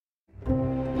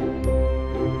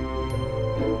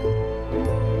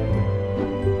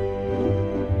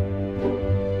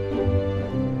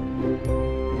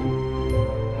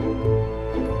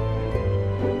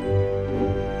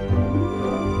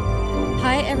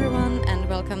everyone, and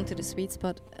welcome to the Sweet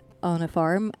Spot on a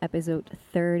Farm, episode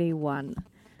 31.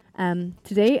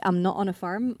 Today I'm not on a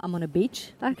farm, I'm on a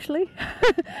beach actually.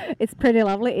 It's pretty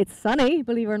lovely, it's sunny,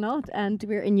 believe it or not, and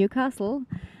we're in Newcastle.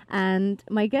 And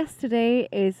my guest today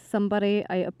is somebody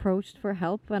I approached for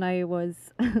help when I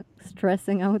was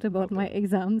stressing out about my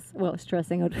exams. Well,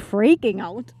 freaking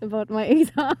out about my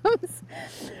exams.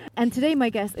 And today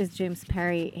my guest is James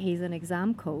Perry. He's an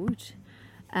exam coach.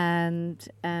 And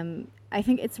I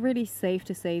think it's really safe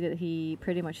to say that he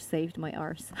pretty much saved my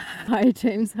arse. Hi,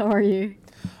 James. How are you?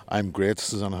 I'm great,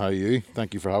 Susanna. How are you?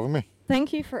 Thank you for having me.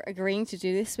 Thank you for agreeing to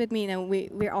do this with me. Now,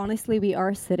 we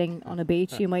are sitting on a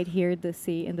beach. You might hear the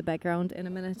sea in the background in a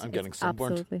minute. I'm getting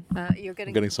sunburnt. Absolutely.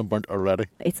 I'm getting sunburnt already.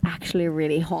 It's actually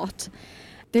really hot.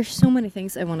 There's so many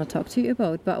things I want to talk to you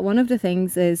about, but one of the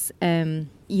things is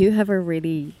you have a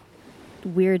really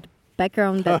weird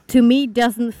background that to me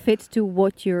doesn't fit to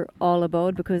what you're all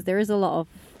about, because there is a lot of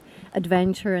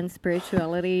adventure and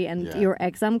spirituality, and your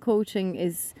exam coaching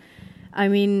is, I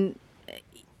mean,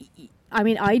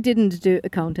 I didn't do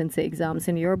accountancy exams,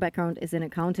 and your background is in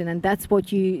accounting, and that's what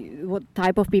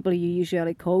type of people you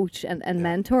usually coach and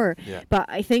mentor. Yeah. But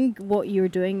I think what you're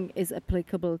doing is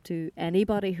applicable to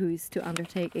anybody who's to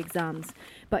undertake exams.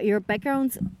 But your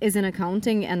background is in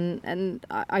accounting, and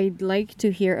I'd like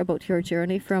to hear about your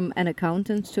journey from an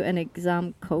accountant to an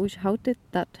exam coach. How did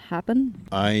that happen?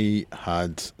 I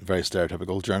had a very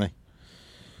stereotypical journey.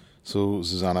 So,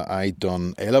 Susanna, I'd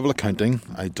done A-level accounting,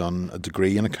 I'd done a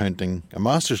degree in accounting, a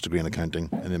master's degree in accounting,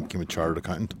 and then became a chartered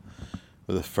accountant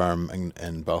with a firm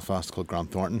in Belfast called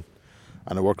Grant Thornton,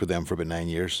 and I worked with them for about 9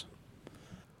 years.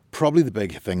 Probably the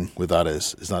big thing with that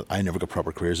is that I never got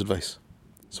proper careers advice.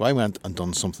 So I went and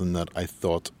done something that I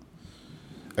thought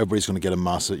everybody's going to get a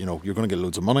massive, you're going to get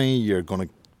loads of money,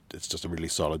 it's just a really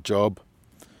solid job,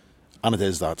 and it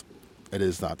is that.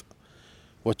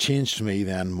 What changed for me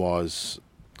then was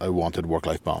I wanted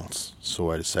work-life balance, so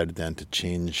I decided then to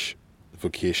change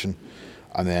vocation,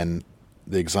 and then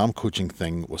the exam coaching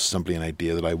thing was simply an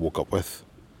idea that I woke up with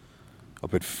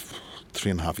about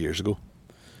 3.5 years ago.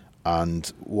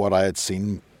 And what I had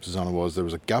seen, Susanna, was there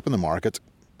was a gap in the market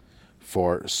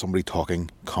for somebody talking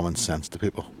common sense to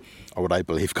people, or what I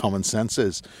believe common sense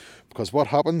is. Because what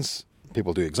happens,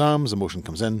 people do exams, emotion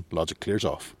comes in, logic clears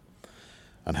off.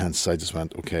 And hence I just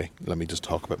went, okay, let me just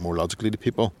talk a bit more logically to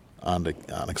people and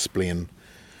explain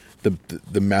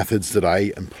the methods that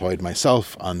I employed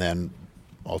myself, and then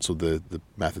also the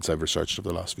methods I've researched over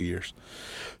the last few years.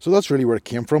 So that's really where it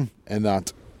came from, in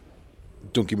that,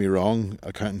 don't get me wrong,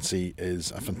 accountancy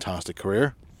is a fantastic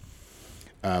career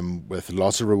with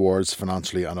lots of rewards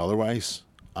financially and otherwise.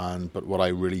 But what I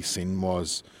really seen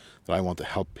was that I want to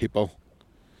help people,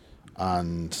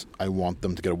 and I want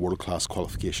them to get a world-class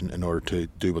qualification in order to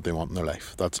do what they want in their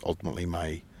life. That's ultimately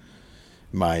my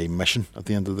mission at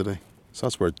the end of the day. So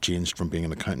that's where it changed from being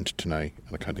an accountant to now an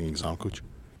accounting exam coach.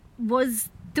 Was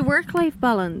the work-life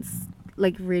balance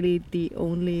really the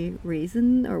only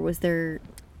reason, or was there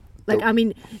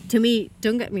to me,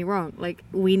 don't get me wrong,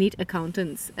 we need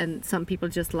accountants, and some people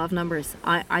just love numbers.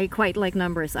 I quite like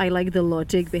numbers. I like the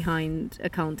logic behind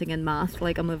accounting and math.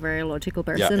 I'm a very logical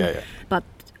person. Yeah. But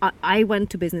I went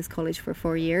to business college for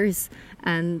 4 years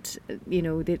and,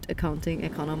 did accounting,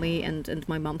 economy, and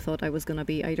my mom thought I was going to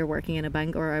be either working in a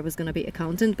bank or I was going to be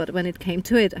accountant. But when it came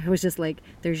to it, I was just like,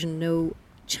 there's no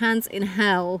chance in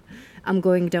hell I'm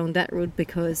going down that route,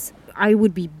 because I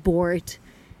would be bored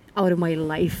out of my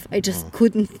life. I just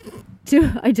couldn't do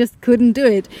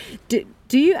it.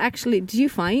 Do you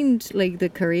find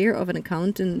the career of an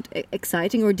accountant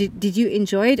exciting, or did you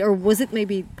enjoy it, or was it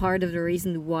maybe part of the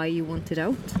reason why you wanted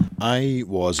out? I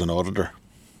was an auditor,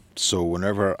 so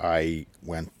whenever I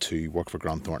went to work for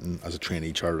Grant Thornton as a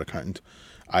trainee chartered accountant,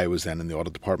 I was then in the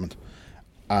audit department,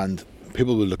 and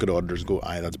people would look at auditors and go,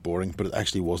 "Aye, that's boring," but it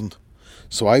actually wasn't.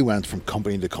 So I went from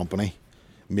company to company,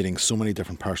 meeting so many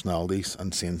different personalities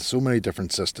and seeing so many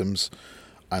different systems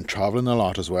and travelling a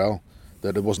lot as well,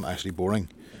 that it wasn't actually boring.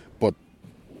 But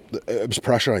it was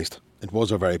pressurised. It was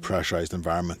a very pressurised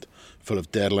environment, full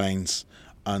of deadlines,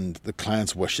 and the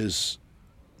client's wishes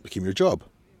became your job.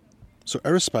 So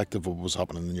irrespective of what was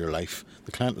happening in your life,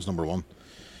 the client was number one.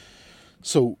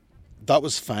 So that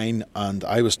was fine, and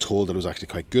I was told that I was actually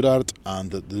quite good at it,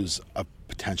 and that there was a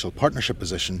potential partnership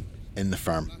position in the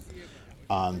firm.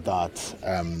 And that,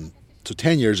 so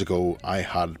 10 years ago,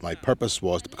 my purpose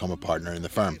was to become a partner in the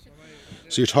firm.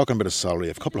 So you're talking about a salary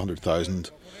of a couple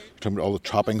 $100,000, you're talking about all the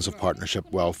trappings of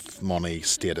partnership, wealth, money,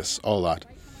 status, all that.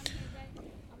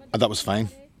 And that was fine.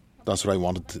 That's what I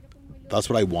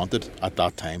wanted at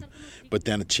that time. But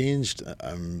then it changed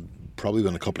probably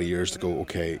within a couple of years to go,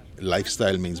 okay,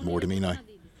 lifestyle means more to me now.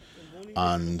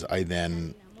 And I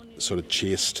then sort of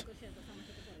chased.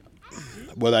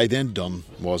 What I then done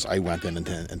was I went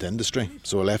into industry.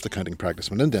 So I left accounting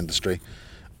practice, went into industry,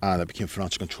 and I became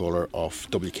financial controller of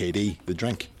WKD, the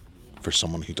drink. For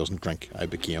someone who doesn't drink, I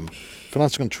became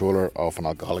financial controller of an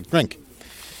alcoholic drink.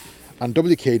 And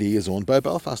WKD is owned by a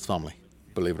Belfast family,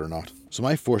 believe it or not. So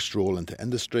my first role into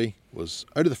industry was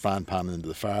out of the frying pan and into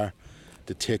the fire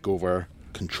to take over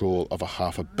control of a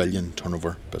 $500 million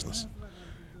turnover business,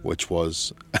 which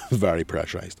was very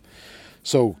pressurised.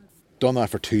 So done that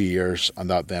for 2 years, and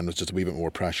that then was just a wee bit more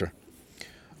pressure.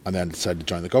 And then decided to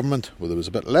join the government where there was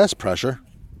a bit less pressure,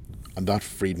 and that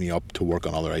freed me up to work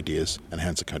on other ideas, and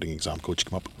hence accounting exam coach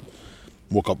came up.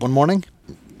 Woke up one morning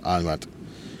and went,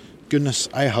 goodness,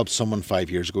 I helped someone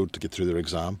 5 years ago to get through their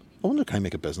exam. I wonder, can I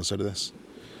make a business out of this?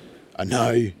 And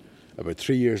now, about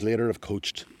 3 years later, I've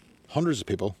coached hundreds of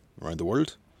people around the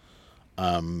world,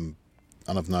 and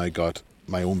I've now got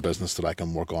my own business that I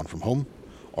can work on from home,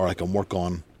 or I can work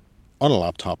on a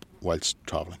laptop whilst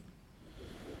travelling.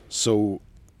 So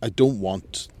I don't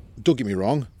get me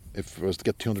wrong, if I was to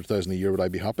get 200,000 a year, would I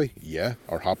be happy? Yeah.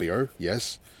 Or happier?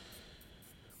 Yes.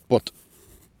 But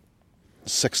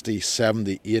 60,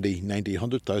 70, 80, 90,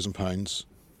 100,000 pounds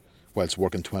whilst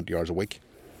working 20 hours a week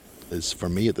is, for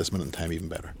me at this minute in time, even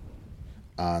better.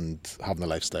 And having a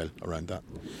lifestyle around that.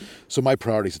 So my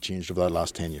priorities have changed over the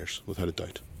last 10 years, without a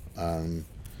doubt.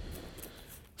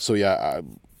 So yeah,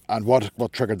 and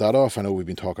what triggered that off, I know we've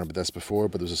been talking about this before,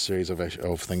 but there's a series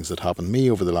of things that happened to me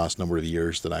over the last number of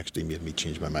years that actually made me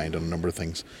change my mind on a number of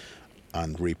things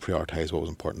and reprioritise what was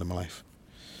important in my life.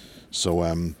 So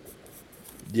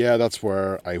yeah, that's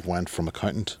where I went from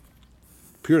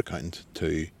pure accountant,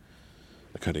 to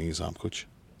accounting exam coach.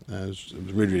 It was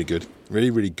really, really good. Really,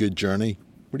 really good journey.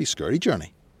 Really scary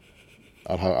journey.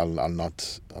 I'll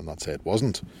not say it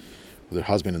wasn't. But there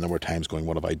has been a number of times going,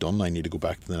 what have I done? I need to go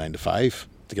back to the 9 to 5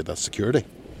 to get that security.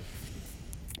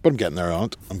 But I'm getting there on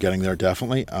it. I'm getting there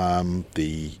definitely. As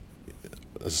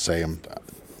I say,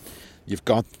 you've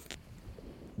got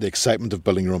the excitement of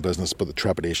building your own business, but the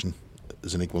trepidation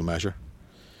is an equal measure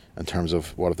in terms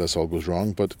of what if this all goes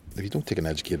wrong. But if you don't take an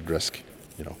educated risk,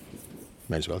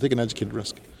 might as well take an educated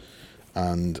risk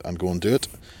and go and do it.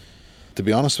 To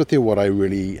be honest with you, what I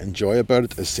really enjoy about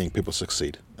it is seeing people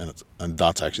succeed in it, and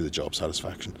that's actually the job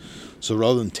satisfaction. So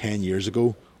rather than 10 years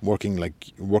ago working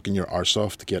your arse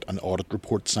off to get an audit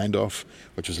report signed off,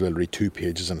 which was literally 2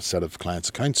 pages and a set of clients'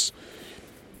 accounts,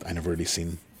 I never really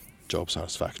seen job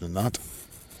satisfaction in that.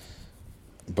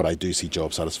 But I do see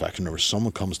job satisfaction whenever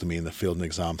someone comes to me and they failed an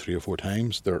exam 3 or 4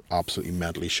 times, they're absolutely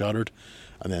mentally shattered,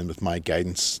 and then with my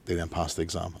guidance they then pass the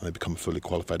exam and they become a fully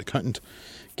qualified accountant,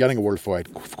 getting a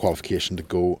worldwide qualification to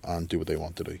go and do what they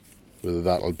want to do. Whether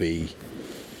that'll be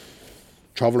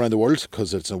travel around the world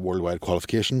because it's a worldwide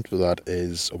qualification, whether that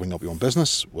is opening up your own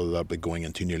business, whether that be going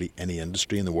into nearly any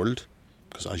industry in the world,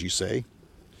 because as you say,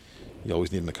 you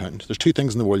always need an accountant. There's 2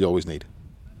 things in the world you always need.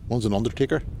 One's an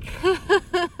undertaker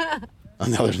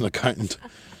and the other's an accountant,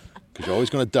 because you're always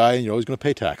going to die and you're always going to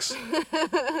pay tax.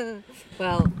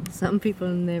 Well, some people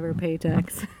never pay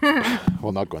tax.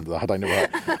 Well, not going to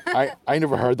that. I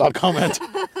never heard that comment.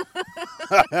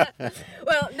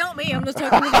 Well, not me. I'm just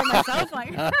talking about myself.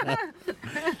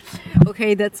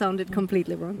 Okay, that sounded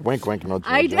completely wrong. Wink, wink, nudge.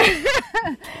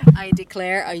 I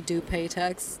declare I do pay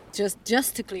tax.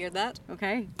 Just to clear that,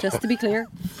 okay? Just to be clear.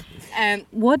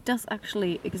 What does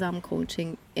actually exam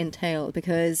coaching entail?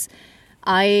 Because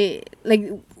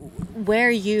where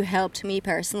you helped me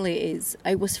personally is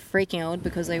I was freaking out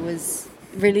because I was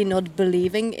really not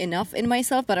believing enough in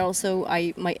myself, but also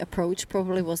my approach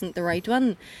probably wasn't the right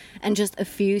one, and just a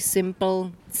few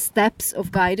simple steps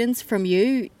of guidance from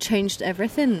you changed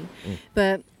everything.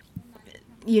 But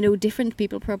different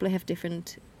people probably have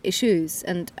different issues,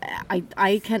 and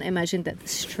I can imagine that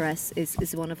stress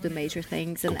is one of the major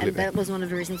things, and that was one of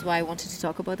the reasons why I wanted to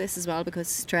talk about this as well, because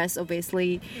stress,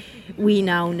 obviously, we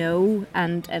now know,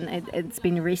 and it's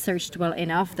been researched well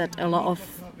enough that a lot of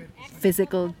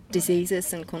physical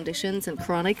diseases and conditions and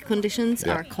chronic conditions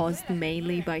are caused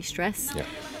mainly by stress.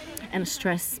 And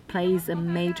stress plays a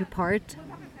major part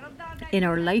in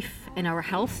our life, in our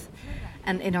health,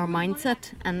 and in our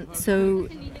mindset. And so,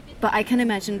 but I can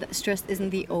imagine that stress isn't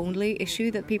the only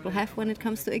issue that people have when it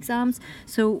comes to exams.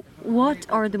 So what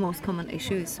are the most common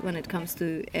issues when it comes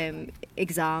to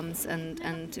exams,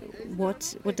 and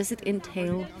what does it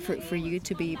entail for you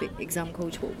to be an exam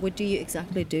coach? What do you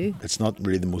exactly do? It's not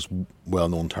really the most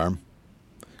well-known term.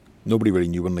 Nobody really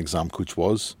knew what an exam coach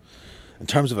was. In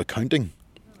terms of accounting,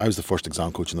 I was the first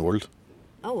exam coach in the world.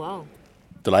 Oh, wow.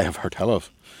 That I have heard tell of.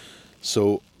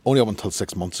 So only up until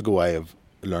 6 months ago, I have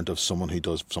learned of someone who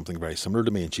does something very similar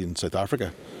to me, and she's in South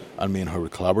Africa, and me and her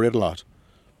would collaborate a lot.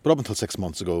 But up until 6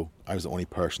 months ago, I was the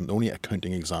only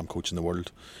accounting exam coach in the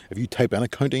world. If you type in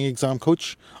accounting exam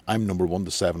coach, I'm number 1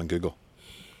 to 7 in Google.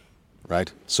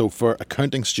 Right? So for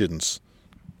accounting students,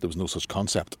 there was no such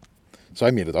concept. So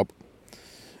I made it up.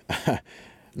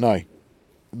 Now,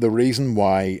 the reason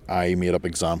why I made up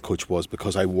exam coach was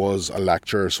because I was a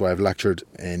lecturer. So I've lectured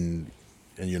in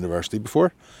university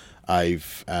before.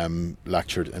 I've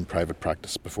lectured in private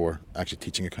practice before, actually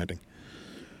teaching accounting.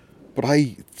 But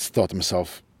I thought to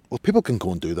myself, well, people can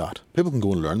go and do that. People can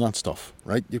go and learn that stuff,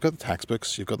 right? You've got the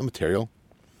textbooks, you've got the material.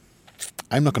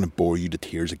 I'm not going to bore you to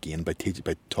tears again by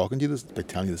talking to you this, by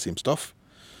telling you the same stuff.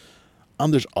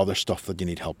 And there's other stuff that you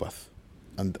need help with.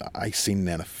 And I seen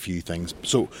then a few things.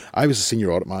 So I was a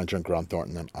senior audit manager in Grant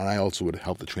Thornton, and I also would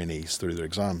help the trainees through their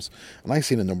exams. And I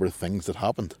seen a number of things that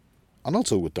happened. And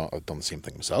also I've done the same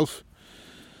thing myself.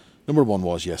 Number 1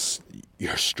 was, yes,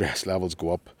 your stress levels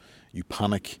go up. You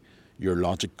panic. Your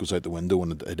logic goes out the window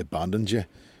and it abandons you.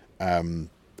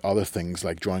 Other things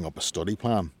like drawing up a study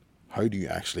plan. How do you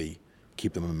actually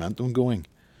keep the momentum going?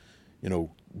 You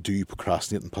know, do you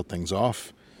procrastinate and put things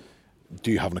off?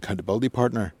 Do you have an accountability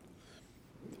partner?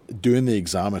 Doing the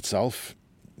exam itself,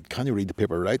 can you read the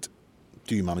paper right?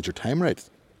 Do you manage your time right?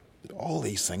 All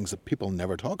these things that people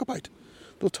never talk about.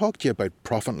 They'll talk to you about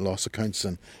profit and loss accounts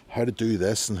and how to do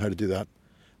this and how to do that.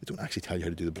 They don't actually tell you how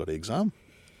to do the bloody exam.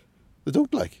 They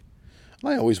don't, like.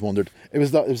 And I always wondered, it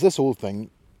was this old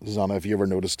thing, Susanna, if you ever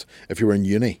noticed, if you were in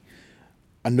uni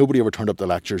and nobody ever turned up to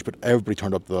lectures, but everybody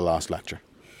turned up to the last lecture.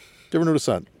 Do you ever notice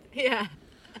that? Yeah.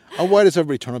 And why does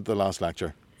everybody turn up to the last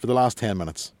lecture? For the last 10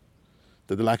 minutes.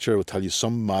 That the lecturer will tell you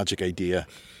some magic idea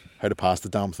how to pass the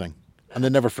damn thing. And they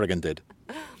never friggin' did.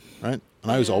 Right?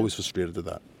 And I was always frustrated at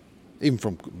that. Even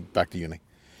from back to uni.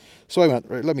 So I went,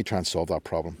 right, let me try and solve that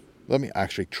problem. Let me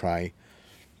actually try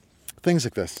things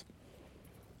like this.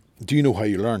 Do you know how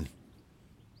you learn?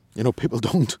 You know, people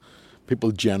don't.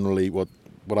 People generally, what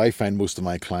I find most of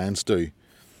my clients do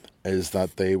is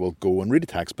that they will go and read a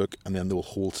textbook and then they will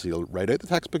wholesale write out the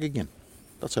textbook again.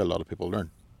 That's how a lot of people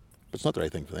learn. But it's not the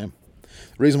right thing for them.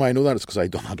 The reason why I know that is because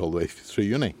I'd done that all the way through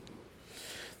uni.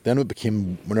 Then it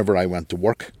became, whenever I went to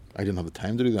work, I didn't have the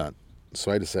time to do that.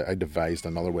 So I devised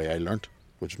another way I learnt,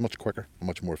 which is much quicker and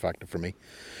much more effective for me.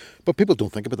 But people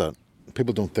don't think about that.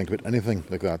 People don't think about anything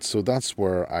like that. So that's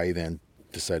where I then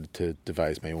decided to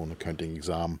devise my own accounting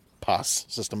exam pass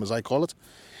system, as I call it,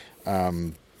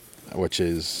 which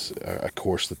is a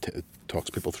course that talks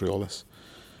people through all this.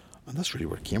 And that's really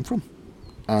where it came from.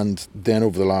 And then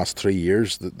over the last 3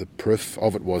 years, the proof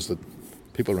of it was that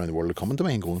people around the world are coming to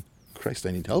me and going, Christ,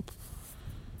 I need help.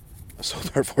 So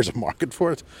therefore there's a market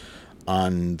for it.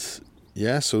 And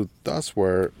yeah, so that's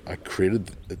where I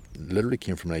created, it literally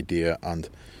came from an idea. And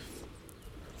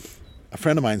a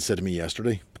friend of mine said to me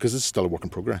yesterday, because it's still a work in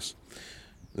progress,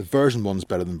 that version 1's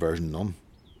better than version none.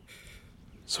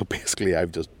 So basically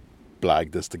I've just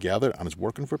blagged this together and it's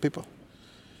working for people.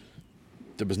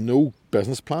 There was no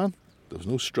business plan. There was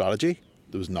no strategy.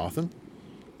 There was nothing.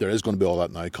 There is going to be all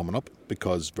that now coming up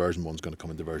because version 1's going to come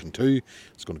into version 2.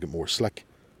 It's going to get more slick.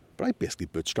 But I basically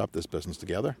bootstrapped this business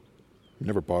together.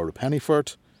 Never borrowed a penny for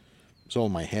it. It was all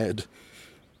in my head.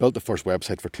 Built the first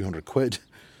website for 200 quid.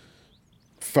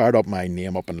 Fired up my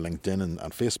name up on LinkedIn and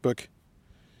Facebook.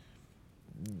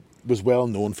 Was well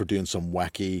known for doing some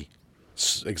wacky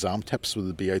exam tips, whether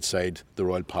it be outside the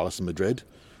Royal Palace in Madrid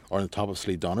or on the top of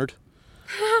Slea Donard.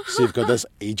 So you've got this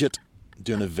Egypt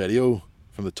doing a video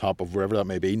from the top of wherever that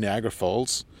may be, Niagara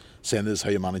Falls, saying this is how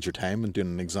you manage your time and doing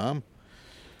an exam.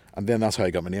 And then that's how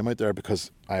I got my name out there,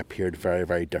 because I appeared very,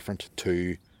 very different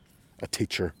to a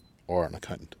teacher or an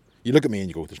accountant. You look at me and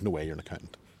you go, there's no way you're an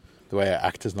accountant. The way I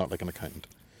act is not like an accountant.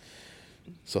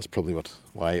 So that's probably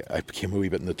why I became a wee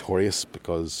bit notorious,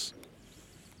 because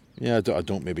yeah, I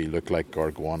don't maybe look like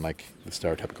or go on like the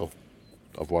stereotypical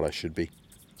of what I should be.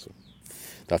 So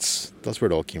that's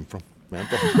where it all came from.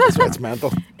 Mental. That's why it's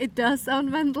mental. It does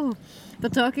sound mental.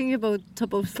 But talking about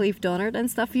top of Slea Donard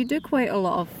and stuff, you do quite a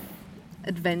lot of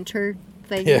adventure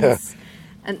things. Yeah.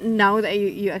 And now that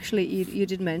you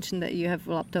did mention that you have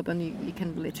a laptop and you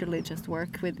can literally just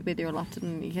work with your laptop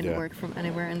and you can work from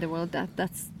anywhere in the world.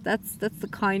 That's the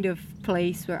kind of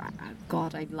place where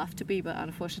God, I'd love to be, but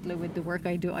unfortunately with the work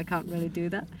I do, I can't really do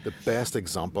that. The best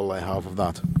example I have of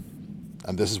that,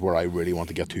 and this is where I really want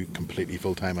to get to completely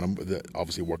full time, and I'm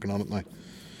obviously working on it now,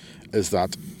 is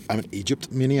that I'm an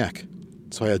Egypt maniac.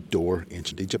 So I adore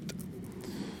ancient Egypt.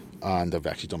 And I've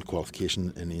actually done a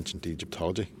qualification in ancient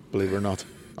Egyptology, believe it or not.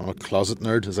 I'm a closet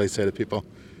nerd, as I say to people.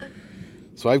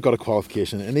 So I've got a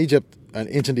qualification in Egypt, in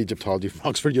ancient Egyptology from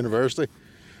Oxford University.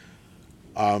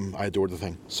 I adored the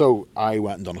thing. So I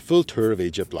went and done a full tour of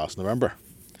Egypt last November.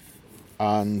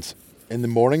 And in the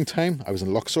morning time, I was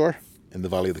in Luxor, in the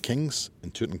Valley of the Kings,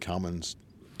 in Tutankhamun's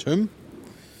tomb.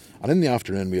 And in the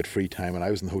afternoon, we had free time, and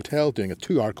I was in the hotel doing a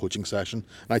 2-hour coaching session,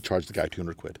 and I charged the guy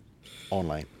 200 quid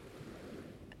online.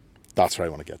 That's where I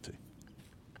want to get to.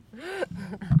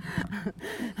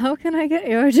 How can I get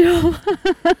your job?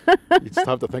 You just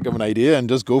have to think of an idea and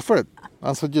just go for it.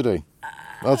 That's what you do.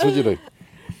 That's what you do.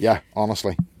 Yeah,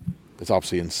 honestly, it's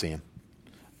absolutely insane.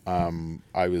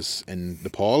 I was in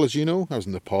Nepal, as you know. I was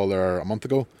in Nepal there a month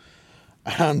ago,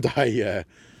 and I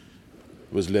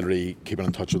was literally keeping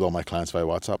in touch with all my clients via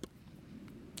WhatsApp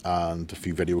and a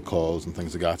few video calls and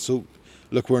things like that. So,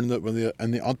 look, we're in the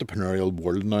entrepreneurial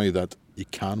world now that you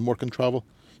can work and travel.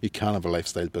 You can have a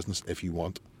lifestyle business if you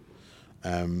want.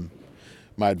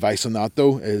 My advice on that,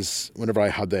 though, is whenever I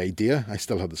had the idea, I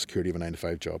still had the security of a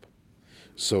 9-to-5 job.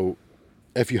 So,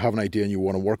 if you have an idea and you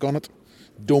want to work on it,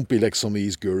 don't be like some of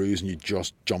these gurus and you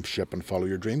just jump ship and follow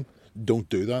your dream. Don't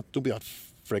do that. Don't be that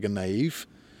friggin' naive.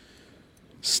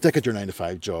 Stick at your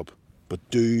 9-to-5 job, but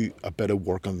do a bit of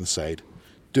work on the side.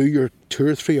 Do your 2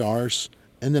 or 3 hours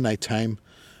in the night time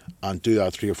and do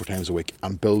that 3 or 4 times a week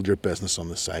and build your business on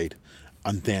the side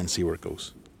and then see where it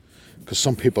goes. Because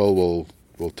some people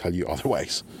will tell you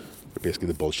otherwise. They're basically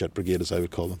the bullshit brigade, as I would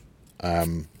call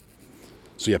them.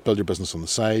 So yeah, build your business on the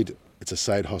side. It's a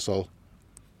side hustle,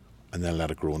 and then let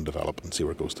it grow and develop and see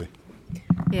where it goes to.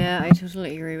 Yeah, I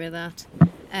totally agree with that.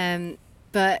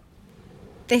 But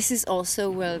this is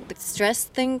also where the stress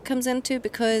thing comes into,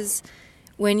 because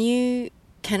when you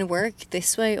can work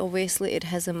this way, obviously it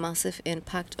has a massive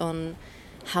impact on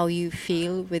how you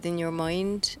feel within your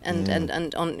mind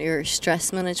and on your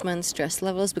stress management, stress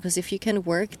levels, because if you can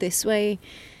work this way,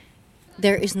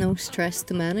 there is no stress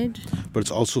to manage. But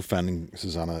it's also finding,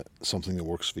 Susanna, something that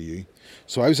works for you.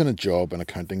 So I was in a job in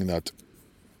accounting that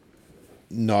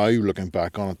now, looking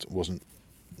back on it, wasn't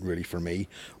really for me.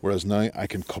 Whereas now I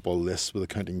can couple this with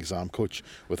accounting exam coach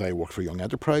with I work for Young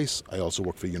Enterprise. I also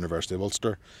work for the University of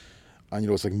Ulster. And,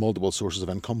 it's like multiple sources of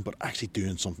income, but actually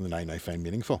doing something that I now find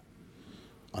meaningful.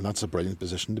 And that's a brilliant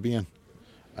position to be in.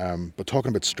 But talking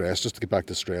about stress, just to get back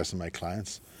to stress and my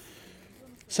clients,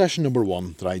 session number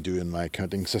 1 that I do in my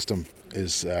accounting system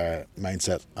is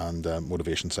mindset and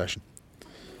motivation session.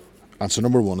 And so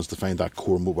number 1 is to find that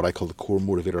core, what I call the core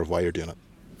motivator of why you're doing it.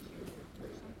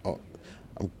 Oh,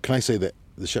 can I say the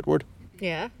shit word?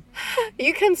 Yeah.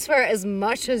 You can swear as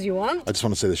much as you want. I just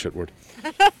want to say the shit word.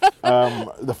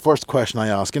 The first question I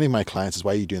ask any of my clients is,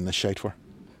 why are you doing this shite for?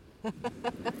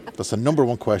 That's the number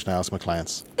 1 question I ask my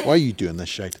clients. Why are you doing this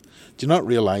shite? Do you not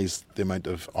realise the amount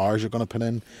of hours you're going to put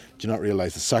in? Do you not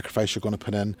realise the sacrifice you're going to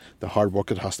put in? The hard work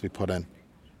that has to be put in?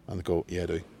 And they go, yeah, I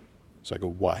do. So I go,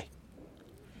 why?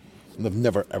 And they've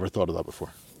never ever thought of that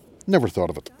before. Never thought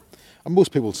of it. And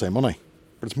most people say money,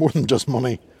 but it's more than just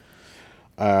money.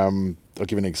 I'll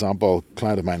give you an example. A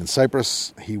client of mine in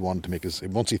Cyprus, he wanted to make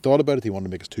once he thought about it, he wanted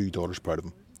to make his 2 daughters proud of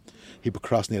him. He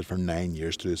procrastinated for 9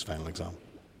 years to do his final exam.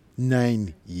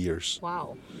 9 years.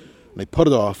 Wow. And he put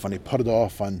it off, and he put it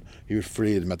off, and he was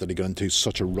afraid to admit that he got into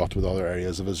such a rut with other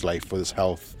areas of his life, with his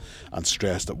health and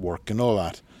stressed at work and all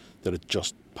that, that it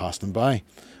just passed him by.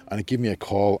 And he gave me a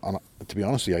call, and to be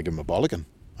honest with you, I gave him a bolligan.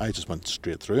 I just went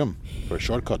straight through him for a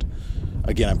shortcut.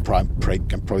 Again, I'm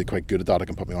probably quite good at that. I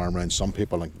can put my arm around some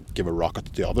people and give a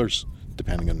rocket to others,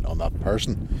 depending on that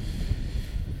person.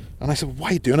 And I said, why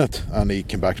are you doing it? And he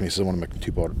came back to me and said, I want to make my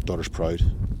 2 daughters proud.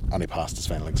 And he passed his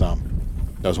final exam.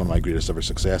 That was one of my greatest ever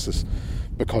successes,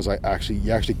 because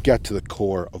you actually get to the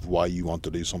core of why you want to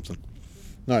do something.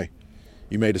 Now,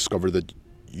 you may discover that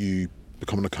you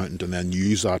become an accountant and then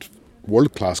use that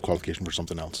world-class qualification for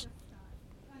something else.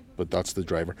 But that's the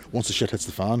driver. Once the shit hits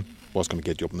the fan, what's going to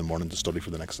get you up in the morning to study for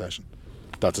the next session?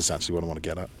 That's essentially what I want to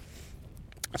get at.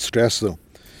 Stress, though.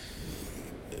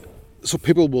 So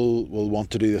people will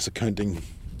want to do this accounting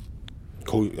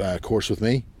course with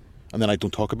me, and then I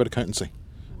don't talk about accountancy.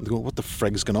 And they go, what the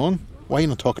frig's going on? Why are you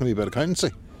not talking to me about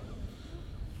accountancy?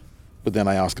 But then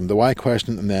I ask them the why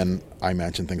question, and then I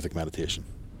mention things like meditation.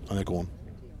 And they're going,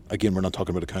 again, we're not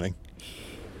talking about accounting.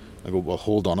 I go, well,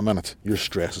 hold on a minute. Your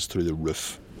stress is through the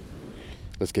roof.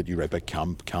 Let's get you right back,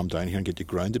 calm down here and get you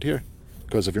grounded here.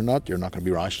 Because if you're not going to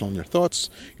be rational in your thoughts.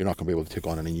 You're not going to be able to take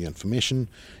on any new information.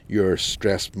 Your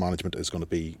stress management is going to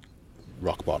be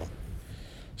rock bottom.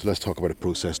 So let's talk about a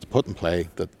process to put in play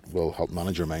that will help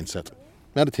manage your mindset.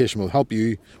 Meditation will help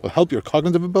your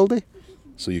cognitive ability,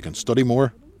 so you can study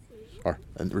more,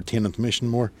 and retain information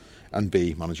more, and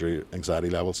B, manage your anxiety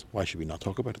levels. Why should we not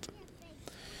talk about it?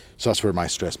 So that's where my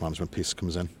stress management piece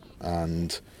comes in,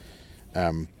 and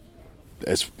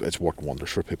it's worked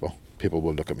wonders for people. People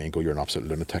will look at me and go, "You're an absolute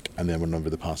lunatic," and then whenever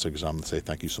they pass their exam, they say,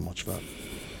 "Thank you so much for that."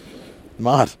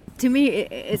 Mad. To me,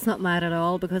 it's not mad at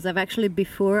all, because I've actually,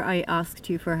 before I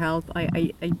asked you for help,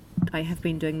 I have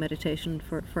been doing meditation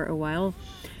for a while,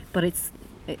 but it's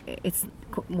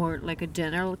more like a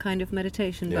general kind of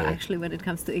meditation. Yeah. But actually, when it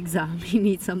comes to exam, you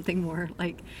need something more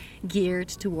like geared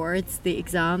towards the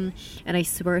exam. And I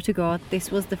swear to God, this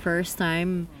was the first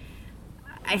time.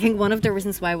 I think one of the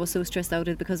reasons why I was so stressed out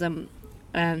is because I'm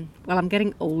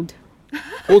getting old.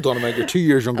 Hold on a minute, you're 2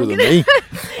 years younger than me,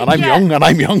 and I'm young, and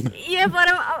I'm young. Yeah, but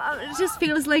it just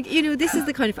feels like, this is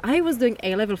the kind of... I was doing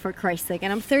A-level, for Christ's sake,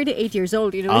 and I'm 38 years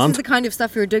old, This is the kind of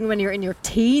stuff you're doing when you're in your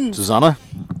teens. Susanna,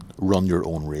 run your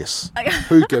own race.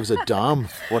 Who gives a damn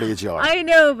what age you are? I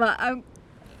know, but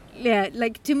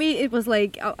to me, it was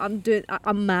like,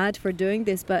 I'm mad for doing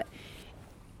this, but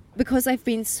because I've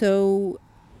been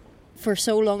for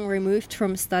so long removed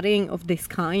from studying of this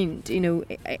kind,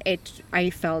 I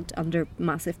felt under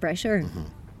massive pressure,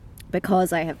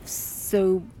 because I have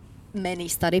so many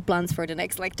study plans for the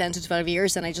next 10 to 12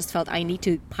 years, and I just felt I need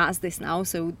to pass this now,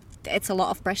 so it's a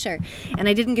lot of pressure, and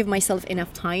I didn't give myself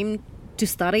enough time to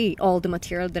study all the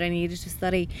material that I needed to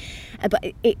study.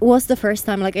 But it was the first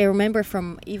time, I remember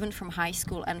even from high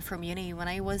school and from uni,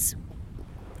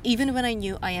 even when I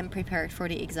knew I am prepared for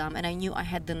the exam, and I knew I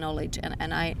had the knowledge,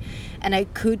 and I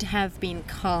could have been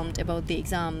calmed about the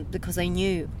exam because I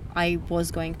knew I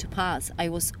was going to pass, I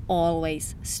was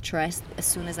always stressed as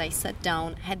soon as I sat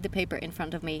down, had the paper in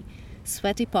front of me,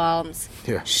 sweaty palms,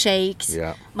 shakes.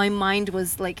 Yeah. My mind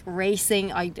was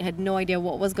racing. I had no idea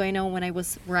what was going on when I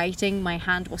was writing. My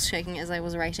hand was shaking as I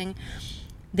was writing.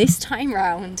 This time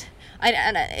round,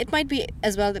 and it might be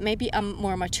as well that maybe I'm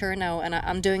more mature now and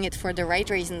I'm doing it for the right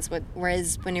reasons,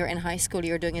 whereas when you're in high school,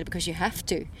 you're doing it because you have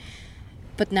to.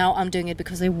 But now I'm doing it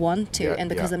because I want to, and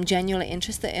because I'm genuinely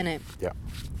interested in it. Yeah.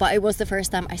 But it was the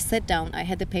first time I sat down, I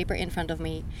had the paper in front of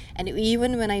me, and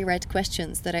even when I read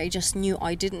questions that I just knew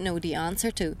I didn't know the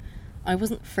answer to, I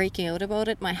wasn't freaking out about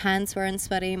it. My hands weren't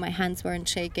sweaty, my hands weren't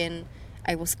shaking,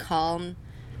 I was calm,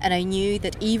 and I knew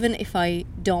that even if I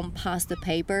don't pass the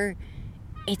paper,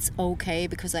 it's okay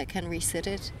because I can resit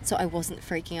it. So I wasn't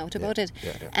freaking out about it.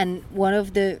 Yeah. And one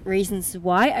of the reasons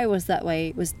why I was that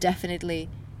way was definitely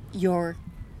your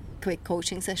quick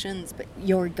coaching sessions, but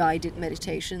your guided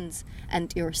meditations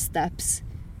and your steps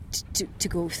to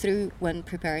go through when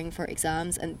preparing for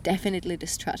exams, and definitely the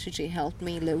strategy helped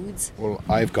me loads. Well,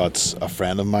 I've got a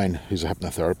friend of mine who's a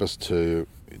hypnotherapist to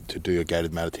do a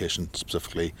guided meditation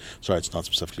specifically. Sorry, it's not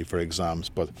specifically for exams,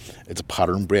 but it's a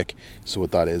pattern break. So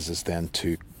what that is then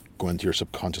to go into your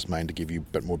subconscious mind to give you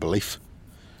a bit more belief,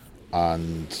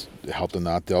 and it helped in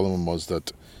that. The other one was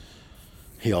that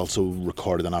he also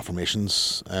recorded an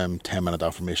affirmations, 10-minute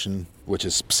affirmation, which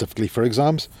is specifically for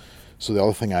exams. So the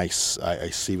other thing I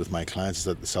see with my clients is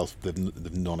that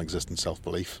they've non-existent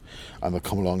self-belief, and they'll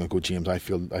come along and go, "James, I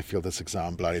feel this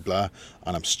exam, blah, blah, blah,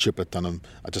 and I'm stupid, and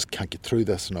I just can't get through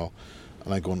this and all."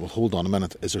 And I go, "Well, hold on a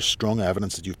minute. Is there strong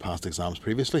evidence that you've passed exams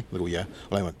previously?" They go, "Yeah."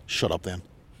 Well, I went, "Shut up then."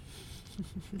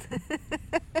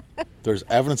 There's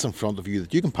evidence in front of you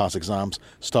that you can pass exams.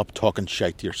 Stop talking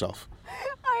shite to yourself.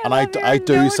 I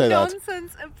do say that.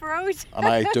 Approach. And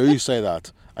I do say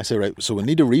that. I say, right, so we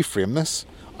need to reframe this,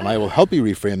 and I will help you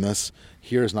reframe this.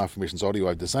 Here's an affirmations audio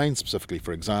I've designed specifically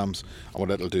for exams, and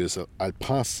what it'll do is I'll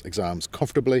pass exams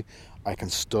comfortably. I can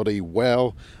study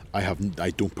well. I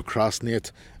don't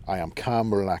procrastinate. I am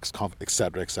calm, relaxed,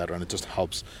 etc., etc., and it just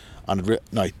helps. And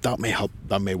now that may help.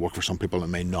 That may work for some people. It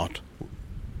may not,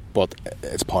 but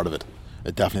it's part of it.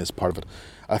 It definitely is part of it.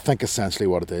 I think essentially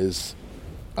what it is.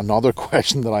 Another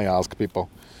question that I ask people,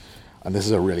 and this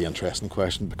is a really interesting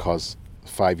question because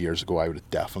 5 years ago I would have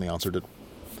definitely answered it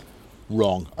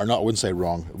wrong, or not. I wouldn't say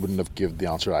wrong. I wouldn't have given the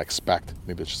answer I expect.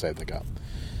 Maybe I should say it like that.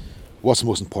 What's the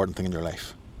most important thing in your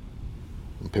life?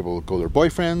 And people go their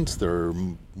boyfriend, their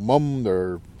mum,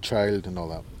 their child, and all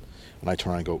that. And I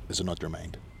turn around and go, is it not your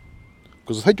mind?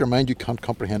 Because without your mind, you can't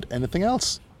comprehend anything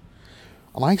else.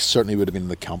 And I certainly would have been in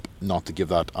the camp not to give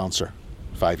that answer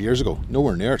 5 years ago.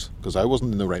 Nowhere near it, because I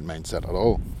wasn't in the right mindset at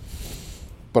all.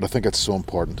 But I think it's so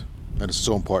important. And it's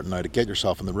so important now to get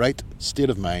yourself in the right state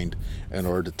of mind in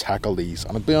order to tackle these.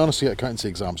 And to be honest with you, accountancy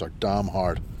exams are damn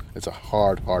hard. It's a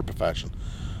hard profession.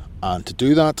 And to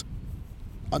do that,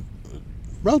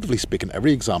 relatively speaking,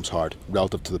 every exam's hard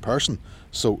relative to the person.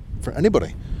 So for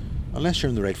anybody, unless you're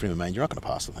in the right frame of mind, you're not going to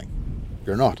pass the thing.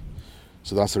 You're not.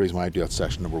 So that's the reason why I do that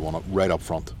session number one right up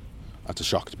front. That's a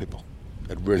shock to people.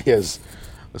 It really is,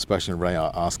 especially when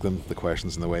I ask them the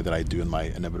questions in the way that I do in my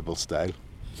inevitable style.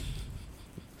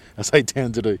 as I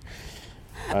tend to do.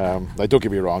 Now, don't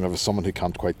get me wrong, if it's someone who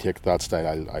can't quite take that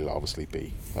style, I'll obviously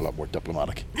be a lot more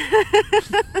diplomatic.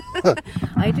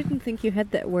 I didn't think you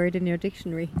had that word in your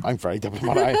dictionary. I'm very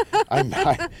diplomatic.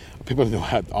 People know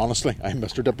that, honestly, I'm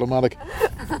Mr. Diplomatic.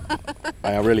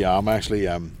 I really am, actually.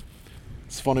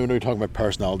 It's funny when we're talking about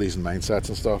personalities and mindsets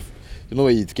and stuff. You know,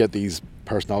 you get these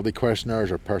personality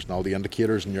questionnaires or personality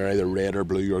indicators, and you're either red or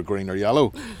blue or green or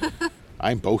yellow.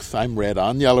 I'm both. I'm red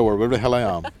and yellow, or whatever the hell I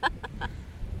am.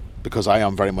 Because I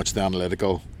am very much the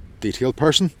analytical, detailed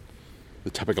person,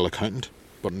 the typical accountant.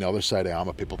 But on the other side, I am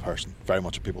a people person, very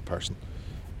much a people person.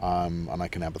 And I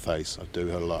can empathise. I do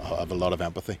have a lot of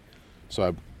empathy. So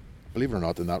I, believe it or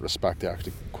not, in that respect, I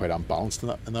actually quite am balanced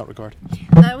in that regard.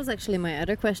 That was actually my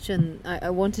other question.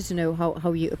 I wanted to know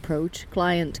how you approach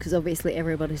client, because obviously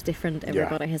everybody's different.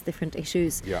 Everybody has different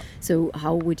issues. Yeah. So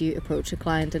how would you approach a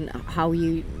client, and how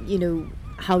you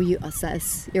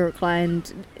assess your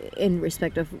client in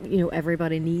respect of,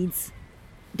 everybody needs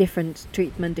different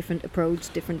treatment, different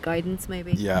approach, different guidance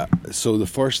maybe? Yeah, so the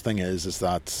first thing is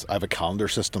that I have a calendar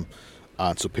system,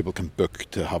 and so people can book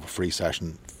to have a free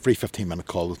session, free 15-minute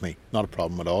call with me, not a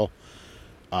problem at all.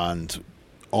 And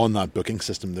on that booking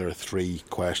system there are 3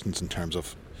 questions in terms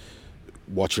of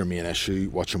what's your main issue,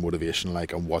 what's your motivation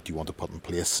like, and what you want to put in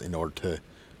place in order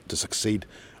to succeed.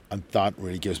 And that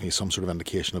really gives me some sort of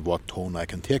indication of what tone I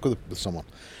can take with someone.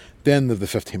 Then the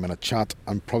 15-minute chat,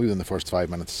 and probably within the first 5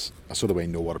 minutes, I sort of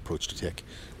know what approach to take.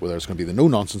 Whether it's going to be the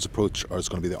no-nonsense approach or it's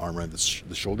going to be the arm around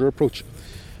the shoulder approach.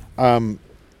 And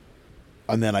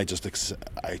then I just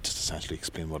essentially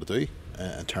explain what I do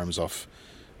in terms of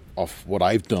what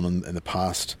I've done in the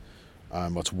past,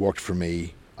 what's worked for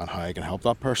me, and how I can help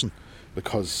that person.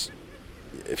 Because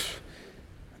if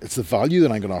it's the value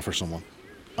that I'm going to offer someone.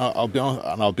 I'll be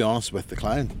honest with the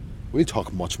client. We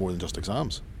talk much more than just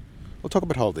exams. We'll talk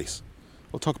about holidays.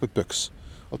 We'll talk about books.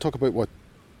 We'll talk about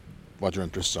what your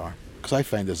interests are. Because I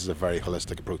find this is a very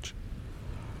holistic approach.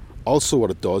 Also,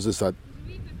 what it does is that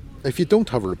if you don't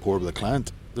have a rapport with a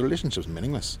client, the relationship's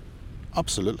meaningless.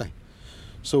 Absolutely.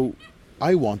 So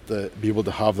I want to be able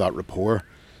to have that rapport.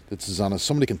 That Susanna,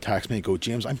 somebody can text me and go,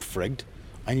 James, I'm frigged.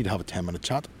 I need to have a 10-minute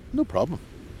chat. No problem.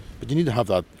 But you need to have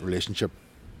that relationship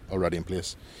already in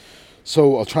place.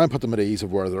 So I'll try and put them at ease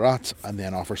of where they're at, and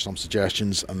then offer some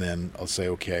suggestions, and then I'll say,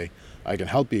 okay, I can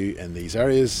help you in these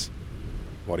areas.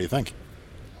 What do you think?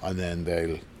 And then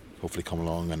they'll hopefully come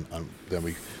along, and then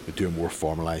we do a more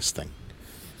formalised thing.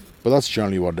 But that's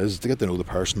generally what it is, to get to know the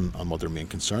person and what their main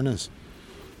concern is.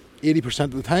 80%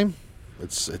 of the time,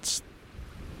 it's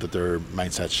that their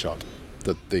mindset's shot,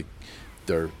 that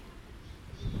their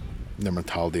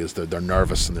mentality is they're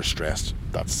nervous and they're stressed.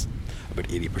 That's about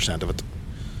 80% of it.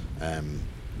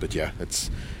 But yeah,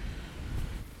 it's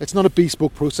not a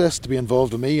bespoke process to be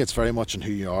involved with me. It's very much in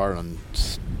who you are, and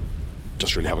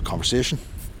just really have a conversation.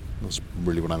 That's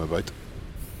really what I'm about.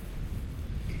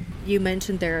 You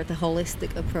mentioned there the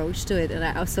holistic approach to it, and I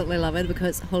absolutely love it,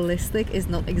 because holistic is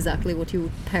not exactly what you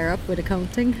would pair up with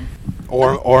accounting.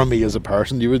 Or me as a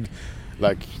person. You would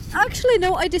like... Actually,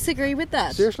 no, I disagree with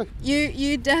that. Seriously?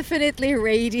 You definitely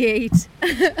radiate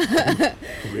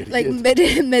like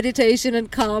meditation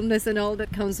and calmness and all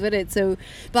that comes with it. So,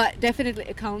 but definitely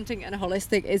accounting and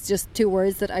holistic is just 2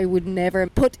 words that I would never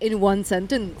put in one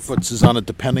sentence. But Susanna,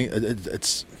 depending,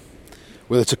 it's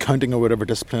whether it's accounting or whatever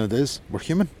discipline it is, we're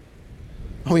human.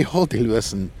 And we all deal with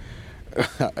this, and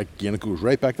again, it goes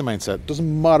right back to mindset. It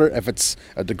doesn't matter if it's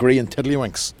a degree in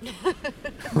tiddlywinks,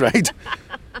 right?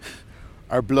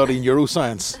 Or bloody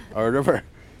neuroscience, or whatever.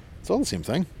 It's all the same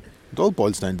thing. It all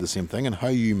boils down to the same thing, and how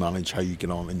you manage how you get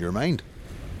on in your mind.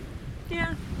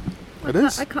 Yeah. It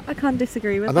is. I can't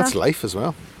disagree with that. And that's life as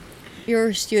well.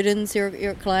 Your students,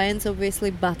 your clients obviously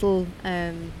battle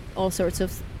all sorts of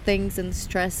things and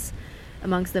stress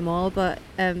amongst them all, but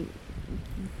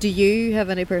do you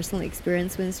have any personal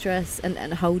experience with stress,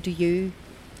 and how do you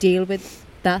deal with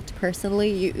that personally?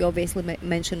 You obviously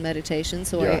mentioned meditation,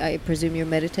 so yeah. I presume you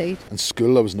meditate. In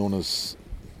school I was known as,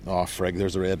 oh frig,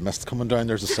 there's a red mist coming down,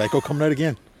 there's a psycho coming out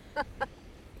again.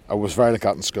 I was very like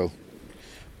that in school,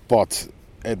 but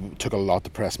it took a lot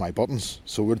to press my buttons,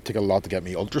 so it would take a lot to get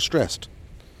me ultra stressed.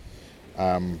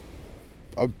 I'd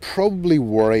probably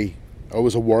worry, I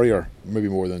was a worrier maybe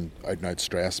more than out and out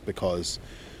stress, because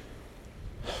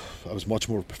I was much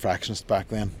more of a perfectionist back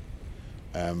then.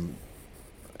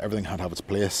 Everything had to have its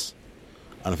place,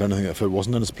 and if it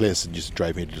wasn't in its place, it just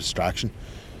drive me to distraction.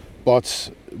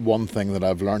 But one thing that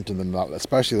I've learned,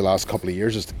 especially the last couple of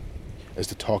years, is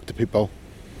to talk to people,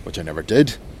 which I never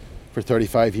did for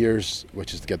 35 years,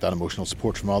 which is to get that emotional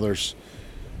support from others,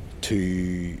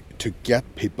 to get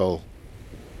people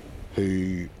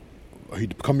who who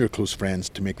become your close friends,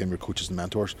 to make them your coaches and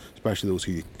mentors, especially those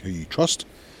who you trust.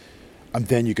 And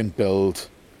then you can build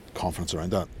confidence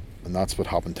around that. And that's what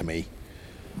happened to me.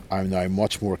 I'm now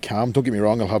much more calm. Don't get me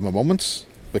wrong, I'll have my moments,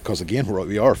 because again,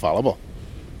 we are fallible.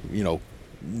 You know,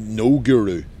 no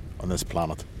guru on this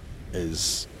planet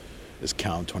is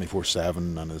calm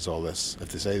 24/7 and is all this. If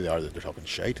they say they are, that they're talking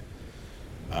shite.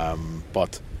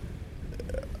 But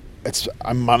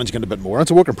I'm managing it a bit more.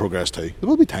 It's a work in progress too. There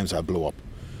will be times I blow up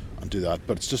and do that,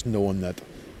 but it's just knowing that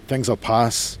things will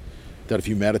pass. That if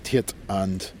you meditate,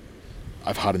 and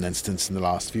I've had an instance in the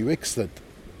last few weeks that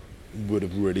would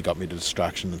have really got me to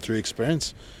distraction, and through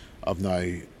experience of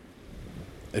now,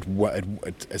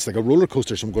 it's like a roller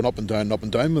coaster. So I'm going up and down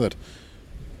with it,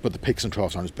 but the peaks and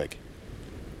troughs aren't as big.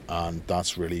 And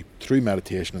that's really through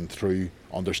meditation and through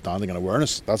understanding and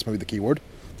awareness. That's maybe the key word.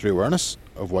 Through awareness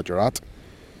of what you're at.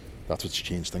 That's what's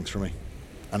changed things for me.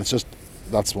 And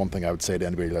that's one thing I would say to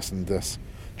anybody listening to this.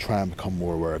 Try and become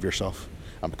more aware of yourself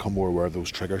and become more aware of those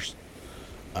triggers.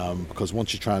 Because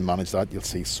once you try and manage that, you'll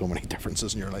see so many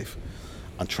differences in your life.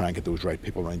 And try and get those right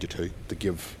people around you too, to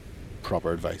give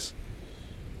proper advice.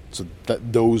 So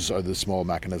those are the small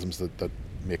mechanisms that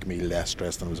make me less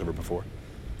stressed than I was ever before,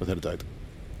 without a doubt.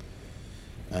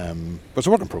 But it's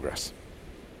a work in progress.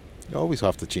 You always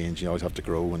have to change, you always have to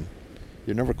grow, and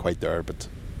you're never quite there, but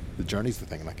the journey's the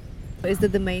thing. Like, is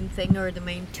that the main thing or the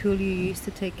main tool you use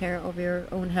to take care of your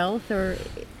own health, or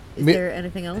is there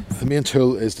anything else? The main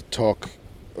tool is to talk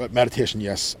meditation,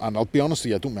 yes, and I'll be honest with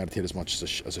you, I don't meditate as much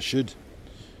as I should.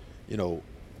 You know,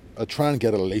 I try and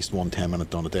get at least 1 10-minute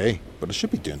done a day, but I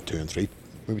should be doing 2 and 3,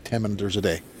 maybe 10-minuters a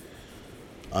day.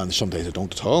 And some days I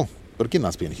don't at all. But again,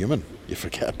 that's being human. You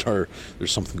forget, or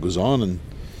there's something goes on, and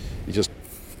you just...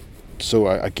 So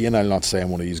again, I'll not say I'm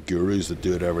one of these gurus that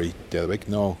do it every day of the week.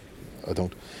 No, I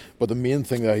don't. But the main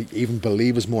thing that I even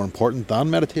believe is more important than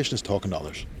meditation is talking to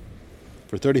others.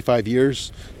 For 35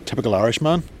 years, typical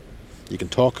Irishman, you can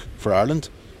talk for Ireland,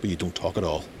 but you don't talk at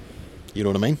all. You know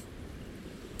what I mean?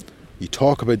 You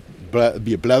talk about,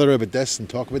 be a blether about this, and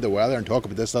talk about the weather, and talk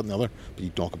about this, that, and the other, but you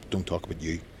don't talk about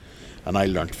you. And I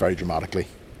learned very dramatically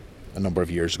a number of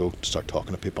years ago to start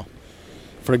talking to people.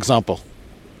 For example,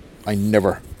 I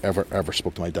never, ever, ever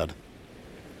spoke to my dad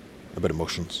about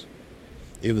emotions.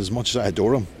 Even as much as I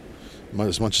adore him,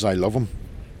 as much as I love him,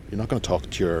 you're not going to talk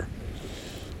to your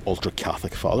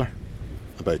ultra-Catholic father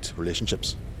about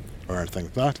relationships or anything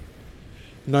like that.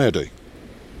 Now I do.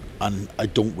 And I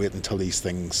don't wait until these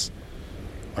things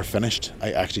are finished.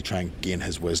 I actually try and gain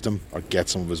his wisdom, or get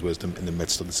some of his wisdom in the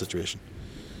midst of the situation.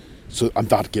 And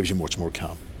that gives you much more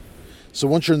calm. So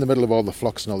once you're in the middle of all the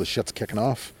flux and all the shit's kicking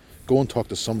off, go and talk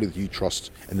to somebody that you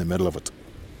trust in the middle of it,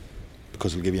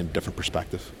 because it'll give you a different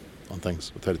perspective on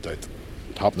things, without a doubt.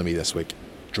 It happened to me this week,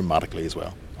 dramatically as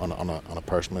well, on a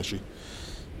personal issue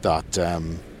that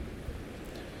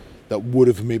would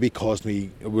have maybe got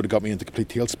me into complete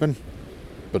tailspin,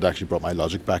 but actually brought my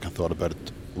logic back and thought about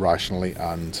it rationally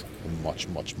and much,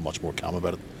 much, much more calm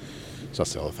about it. So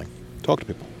that's the other thing. Talk to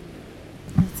people.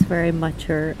 That's very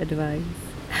mature advice.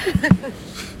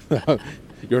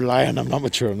 You're lying. I'm not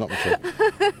mature.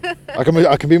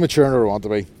 I can be mature whenever I want to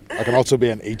be. I can also be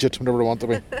an idiot whenever I want to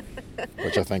be,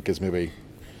 which I think is maybe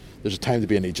there's a time to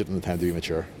be an idiot and a time to be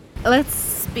mature. Let's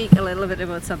speak a little bit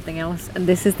about something else, and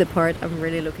this is the part I'm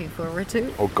really looking forward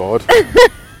to. Oh God.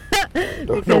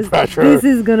 No pressure. This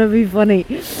is gonna be funny.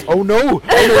 Oh no!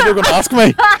 You're gonna ask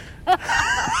me.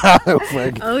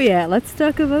 Oh yeah, let's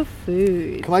talk about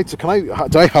food. Can I?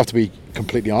 Do I have to be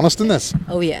completely honest in this?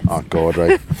 Oh yes. Oh God,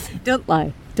 right. Don't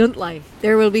lie.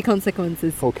 There will be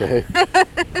consequences. Okay.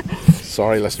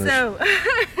 Sorry, listeners. So,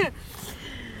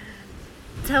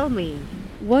 tell me,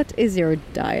 what is your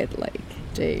diet like,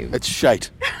 James? It's shite.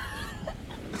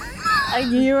 I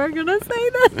knew you were gonna say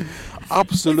that.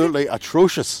 Absolutely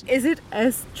atrocious. Is it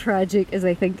as tragic as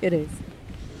I think it is?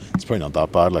 It's probably not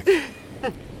that bad, like.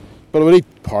 But I would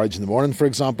eat porridge in the morning, for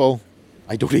example.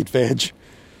 I don't eat veg,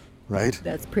 right?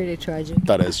 That's pretty tragic.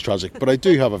 That is tragic. But I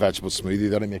do have a vegetable smoothie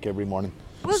that I make every morning.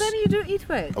 Well, then you do eat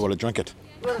veg. I drink it.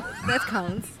 Well, that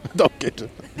counts. Don't get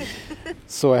it.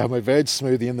 So I have my veg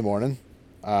smoothie in the morning,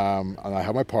 and I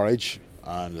have my porridge,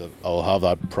 and I'll have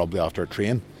that probably after a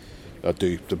train. I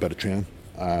do a bit of training.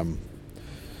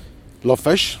 Love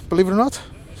fish, believe it or not. So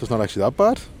it's not actually that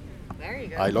bad. There you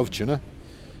go. I love tuna.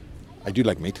 I do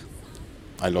like meat.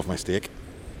 I love my steak.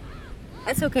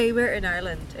 It's okay, we're in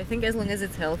Ireland. I think as long as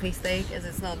it's healthy steak, as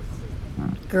it's not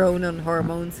grown on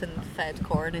hormones and fed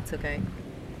corn, it's okay.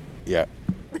 Yeah.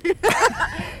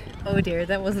 Oh dear,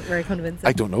 that wasn't very convincing.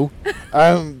 I don't know.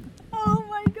 Oh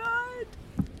my God.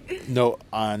 No,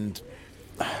 and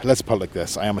let's put it like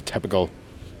this. I am a typical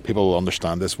people will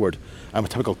understand this word. I'm a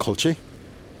typical culchie.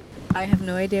 I have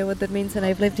no idea what that means, and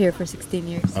I've lived here for 16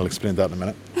 years. I'll explain that in a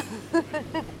minute.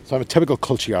 So I'm a typical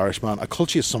culchie Irishman. A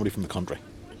culchie is somebody from the country.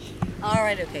 All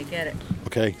right, okay, get it.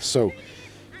 Okay, so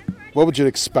what would you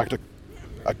expect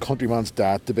a countryman's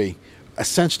dad to be?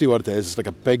 Essentially what it is like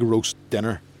a big roast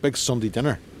dinner, big Sunday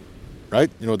dinner,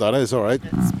 right? You know what that is, all right?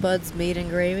 That's Spud's meat and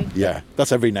gravy. Yeah,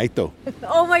 that's every night though.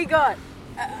 Oh my god!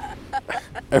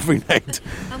 Every night.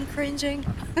 I'm cringing.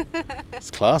 It's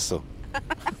class though.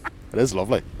 It is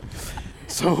lovely.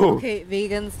 So Okay,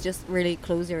 vegans, just really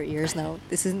close your ears now.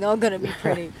 This is not gonna be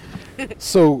pretty.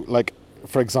 So, like,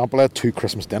 for example, I had 2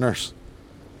 Christmas dinners,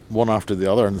 one after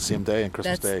the other on the same day, on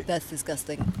Christmas Day. That's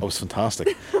disgusting. It was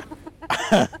fantastic.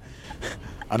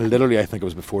 And literally, I think it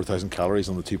was about 4,000 calories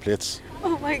on the 2 plates.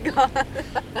 Oh my god.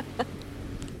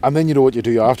 And then you know what you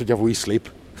do after? You have a wee sleep.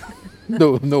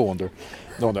 No wonder.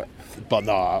 But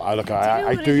no,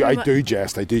 I do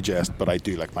jest, but I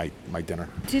do like my dinner.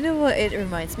 Do you know what it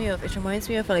reminds me of? It reminds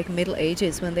me of like Middle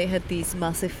Ages when they had these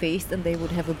massive feasts and they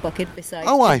would have a bucket beside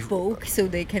the bowl so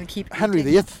they can keep Henry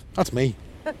eating. VIII, that's me.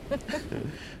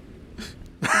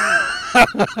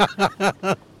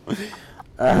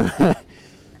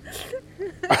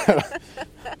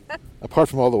 Apart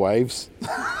from all the wives.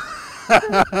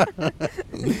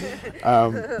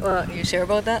 Well, you sure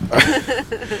about that?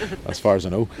 As far as I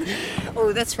know.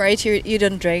 Oh, that's right. You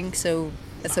don't drink, so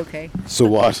it's okay. So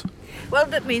what? Well,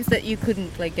 that means that you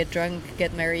couldn't like get drunk,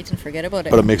 get married, and forget about it.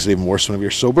 But it makes it even worse whenever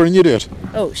you're sober and you do it.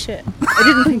 Oh shit! I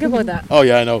didn't think about that. Oh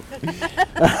yeah, I know.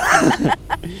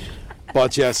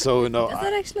 But yeah, so no. Does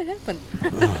that actually happen?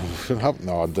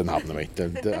 No, it didn't happen to me.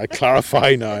 I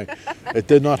clarify now. It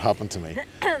did not happen to me.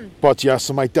 But yeah,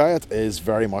 so my diet is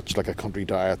very much like a country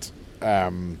diet.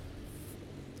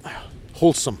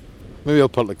 Wholesome. Maybe I'll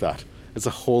put it like that. It's a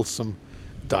wholesome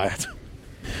diet.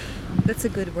 That's a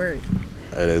good word.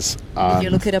 It is. Did you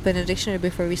look it up in a dictionary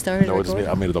before we started recording?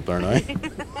 I made it up there now.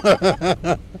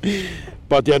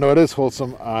 But yeah, no, it is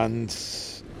wholesome, and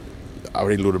I'll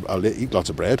eat lots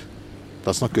of bread.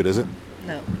 That's not good, is it?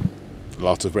 No.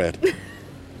 Lots of bread.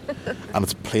 And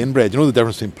it's plain bread. You know the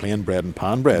difference between plain bread and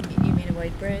pan bread? You mean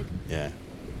white bread? Yeah.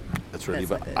 It's really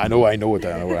That's bad. not good.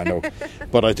 I know.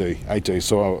 But I do.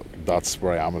 So that's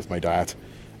where I am with my diet.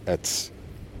 It's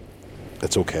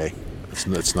okay.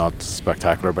 It's not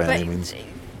spectacular by any means.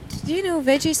 Do you know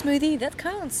veggie smoothie? That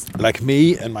counts. Like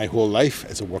me and my whole life,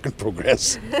 it's a work in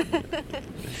progress.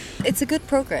 It's a good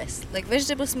progress. Like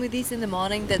vegetable smoothies in the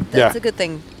morning, that's a good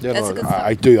thing. Yeah, that's a good start.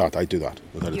 I do that.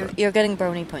 Without a doubt. You're getting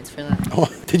brownie points for that. Oh,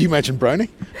 did you mention brownie?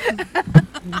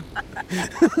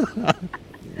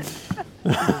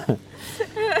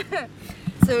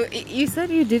 So you said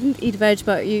you didn't eat veg,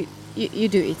 but you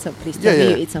do eat some. Please tell me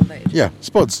you eat some veg. Yeah,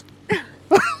 Spuds.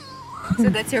 So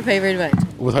that's your favorite veg?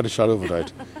 Without a shadow of a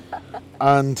doubt.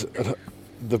 And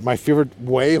my favourite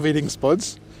way of eating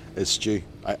Spuds is stew.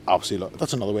 I absolutely love.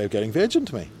 That's another way of getting veg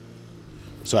into me.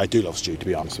 So I do love stew, to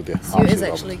be honest with you. Stew is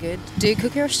actually good. Do you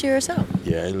cook your stew yourself?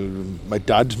 Yeah, my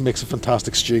dad makes a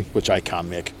fantastic stew, which I can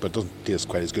make, but it doesn't taste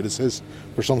quite as good as his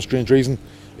for some strange reason,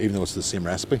 even though it's the same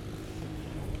recipe.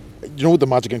 You know what the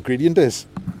magic ingredient is?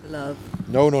 Love.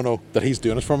 No. That he's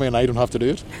doing it for me and I don't have to do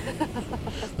it.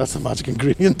 That's the magic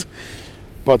ingredient.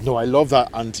 But no, I love that,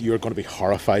 and you're going to be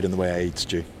horrified in the way I eat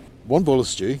stew. 1 bowl of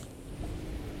stew,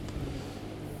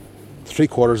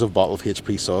 3/4 of bottle of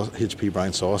HP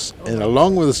brown sauce, and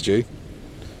along with the stew,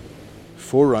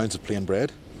 4 rounds of plain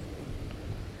bread,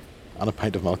 and a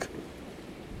pint of milk.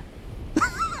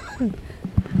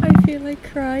 I feel like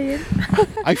crying.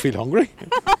 I feel hungry.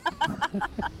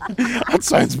 That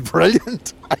sounds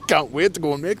brilliant. I can't wait to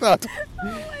go and make that. Oh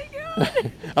my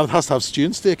god. And it has to have stew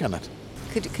and steak in it.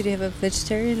 Could you have a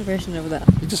vegetarian version of that?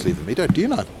 You just leave the meat out, do you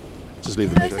not? Just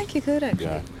leave the meat I out. think you could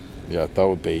actually. Yeah, that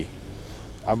would be.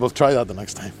 I will try that the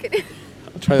next time.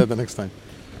 I'll try that the next time.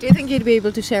 Do you think you'd be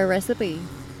able to share a recipe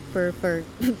for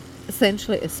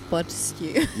essentially a spud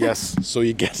stew? Yes. So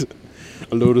you get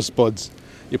a load of spuds,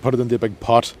 you put it into a big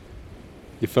pot,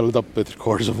 you fill it up with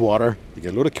 3/4 of water, you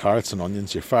get a load of carrots and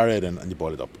onions, you fire it in and you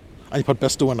boil it up. And you put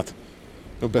pesto in it.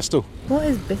 No pesto. What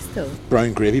is pesto?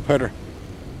 Brown gravy powder.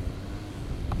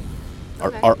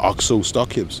 Okay. Or OXO stock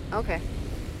cubes. Okay.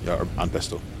 Yeah, and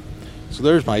pesto. So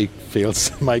there's my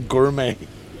fails, my gourmet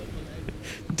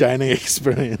dining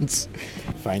experience.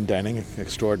 Fine dining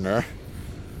extraordinaire.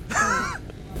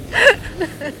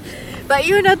 But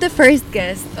you're not the first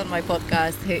guest on my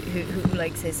podcast who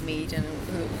likes his meat, and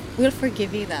who will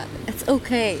forgive you that. It's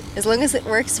okay, as long as it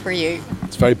works for you.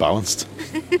 It's very balanced.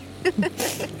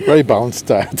 Very balanced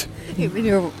diet. You mean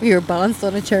you're balanced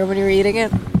on a chair when you're eating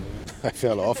it? I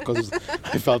fell off because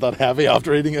I felt that heavy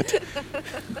after eating it.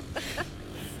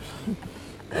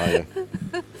 Oh, yeah.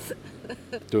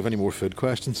 Do you have any more food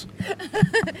questions?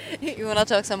 You want to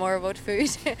talk some more about food?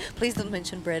 Please don't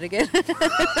mention bread again.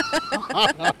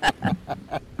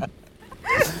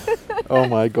 Oh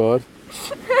my God.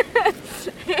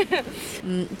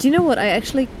 Do you know what? I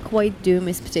actually quite do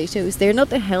miss potatoes. They're not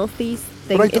the healthiest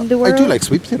thing But in the world. I do like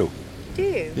sweet potato. Do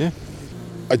you? Yeah.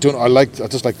 I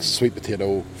just like sweet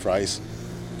potato fries.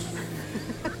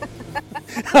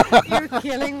 You're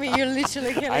killing me. You're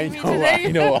literally killing me today.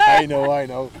 I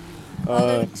know.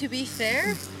 Although, to be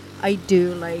fair, I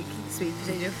do like sweet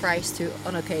potato fries too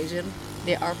on occasion.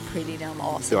 They are pretty damn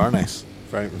awesome. They are nice.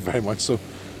 Very, very much so. Yeah.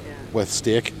 With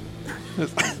steak.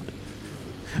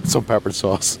 Some peppered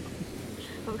sauce.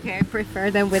 Okay, I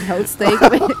prefer them with whole steak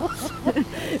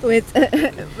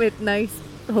with nice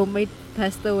homemade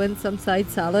pesto and some side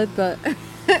salad, but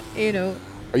you know.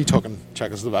 Are you talking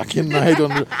Czechoslovakian? I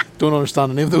don't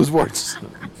understand any of those words.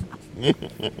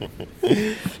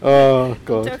 Oh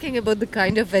God! Talking about the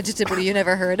kind of vegetable you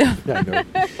never heard of. Yeah,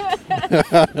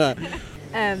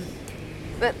 I know.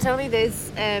 But tell me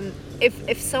this: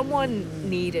 if someone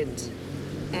needed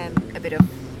a bit of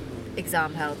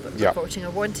exam help Yeah. approaching or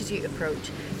wanted you to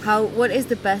approach, what is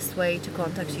the best way to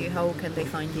contact you? How can they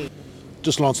find you?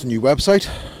 Just launched a new website,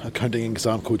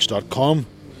 accountingexamcoach.com.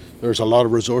 There's a lot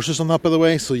of resources on that, by the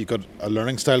way. So you've got a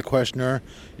learning style questionnaire,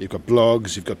 you've got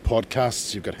blogs, you've got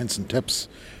podcasts, you've got hints and tips.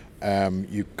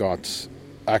 You've got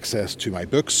access to my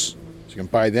books, so you can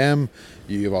buy them.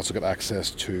 You've also got access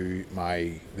to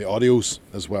the audios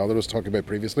as well that I was talking about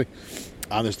previously.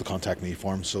 And there's the contact me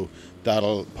form, so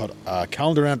that'll put a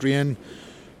calendar entry in.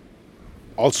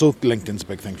 Also, LinkedIn's a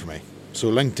big thing for me. So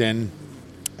LinkedIn,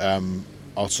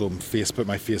 also Facebook,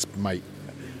 my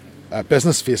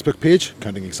business Facebook page,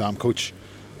 Accounting Exam Coach.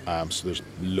 So there's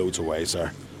loads of ways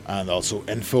there. And also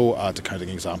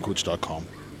info@accountingexamcoach.com.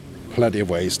 Plenty of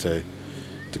ways to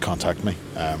contact me.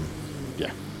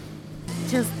 Yeah.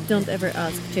 Just don't ever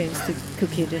ask James to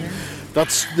cook you dinner.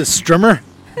 That's the strimmer.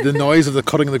 The noise of the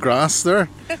cutting of the grass there.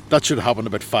 That should have happened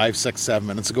about 5, 6, 7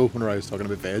 minutes ago when I was talking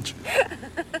about veg.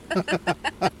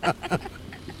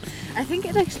 I think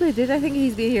it actually did. I think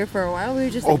he's been here for a while. We were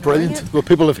just Brilliant. it. Well,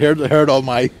 people have heard all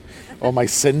my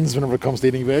sins whenever it comes to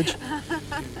eating veg.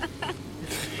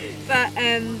 But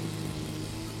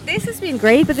this has been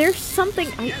great. But there's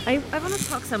something I want to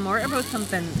talk some more about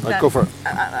something. Right, go for it.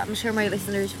 I'm sure my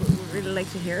listeners would really like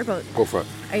to hear about. Go for it.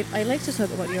 I like to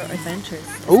talk about your adventures,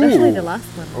 especially the last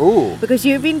one. Oh. Because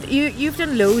you've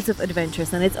done loads of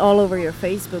adventures and it's all over your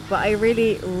Facebook. But I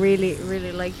really, really,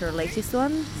 really like your latest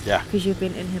one. Yeah. Because you've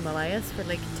been in Himalayas for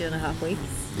like 2.5 weeks.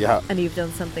 Yeah. And you've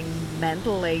done something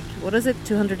mental, like what is it,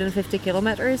 250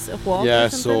 kilometers of walk? Yeah. Or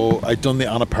something? So I've done the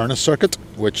Annapurna circuit,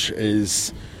 which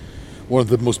is one of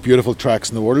the most beautiful tracks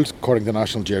in the world, according to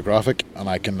National Geographic, and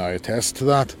I can now attest to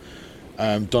that.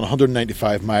 Done a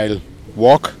 195-mile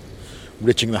walk,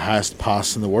 reaching the highest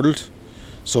pass in the world.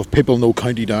 So if people know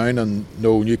County Down and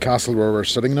know Newcastle, where we're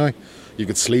sitting now, you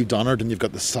get Slieve Donard and you've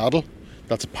got the Saddle.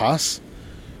 That's a pass.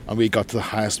 And we got to the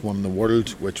highest one in the world,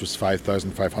 which was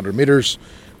 5,500 metres,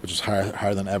 which was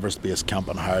higher than Everest Base Camp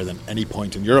and higher than any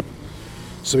point in Europe.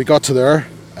 So we got to there.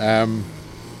 It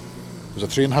was a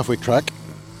 3.5 week trek.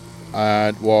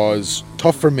 It was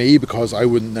tough for me because I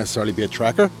wouldn't necessarily be a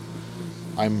tracker.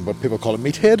 I'm what people call a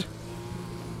meathead,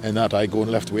 in that I go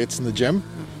and lift weights in the gym.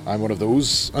 I'm one of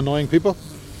those annoying people.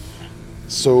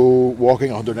 So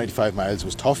walking 195 miles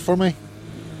was tough for me.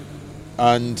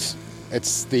 And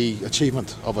it's the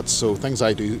achievement of it. So things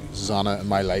I do, Susanna, in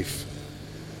my life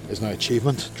is now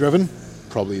achievement driven,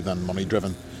 probably than money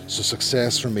driven. So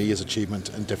success for me is achievement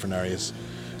in different areas.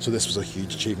 So this was a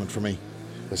huge achievement for me,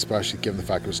 especially given the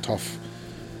fact it was tough.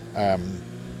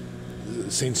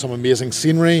 Seen some amazing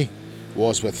scenery,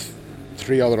 was with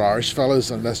 3 other Irish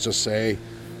fellas, and let's just say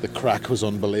the crack was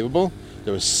unbelievable.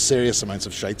 There was serious amounts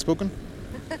of shite spoken.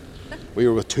 We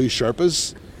were with 2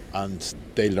 Sherpas and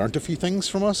they learnt a few things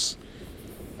from us.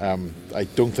 I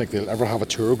don't think they'll ever have a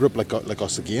tour group like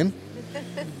us again.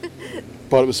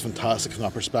 But it was fantastic from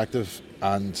that perspective,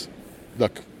 and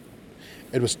look,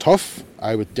 it was tough.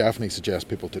 I would definitely suggest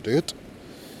people to do it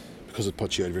because it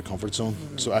puts you out of your comfort zone.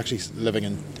 So actually sleeping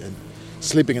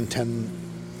in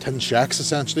tin shacks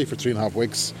essentially for 3.5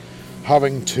 weeks,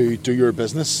 having to do your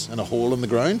business in a hole in the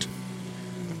ground,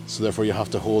 so therefore you have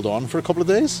to hold on for a couple of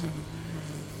days.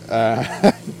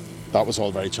 That was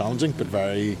all very challenging, but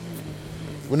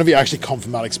whenever you actually come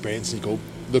from that experience and you go,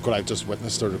 look what I've just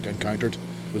witnessed or encountered,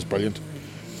 it was brilliant.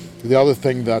 The other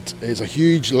thing that is a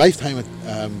huge lifetime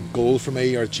goal for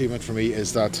me or achievement for me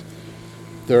is that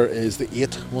There is the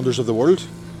 8 wonders of the world,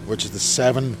 which is the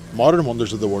 7 modern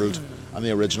wonders of the world, and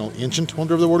the original ancient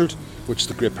wonder of the world, which is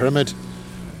the Great Pyramid.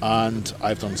 And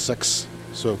I've done 6,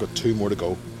 so I've got 2 more to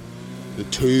go. The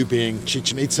 2 being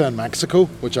Chichen Itza in Mexico,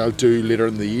 which I'll do later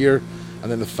in the year,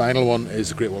 and then the final one is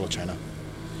the Great Wall of China.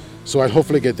 So I'll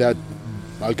hopefully get that.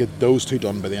 I'll get those 2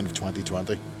 done by the end of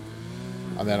 2020,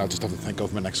 and then I'll just have to think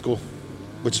of my next goal,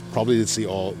 which is probably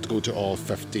to go to all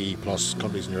 50 plus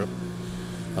countries in Europe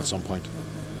at some point.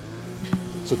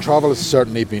 So travel has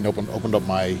certainly been opened up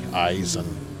my eyes and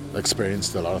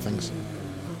experienced a lot of things.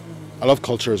 I love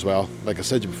culture as well. Like I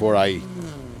said before, I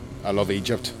love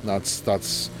Egypt.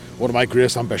 That's one of my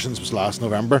greatest ambitions. Was last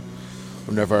November.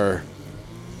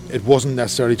 It wasn't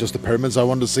necessarily just the pyramids I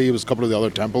wanted to see. It was a couple of the other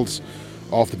temples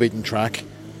off the beaten track.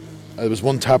 There was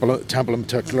one temple in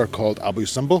particular called Abu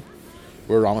Simbel,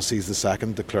 where Ramesses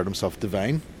II declared himself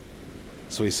divine.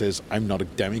 So he says, I'm not a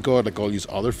demigod like all these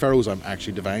other pharaohs, I'm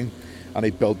actually divine. And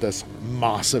he built this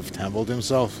massive temple to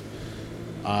himself.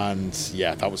 And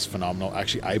yeah, that was phenomenal.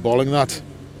 Actually eyeballing that,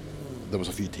 there was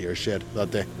a few tears shed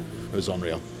that day. It was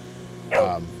unreal.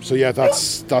 So yeah, that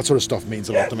sort of stuff means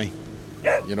a lot to me.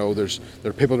 You know, there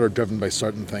are people that are driven by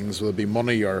certain things, whether it be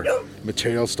money or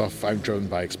material stuff. I'm driven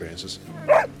by experiences.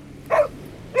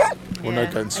 We're now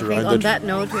getting surrounded. On that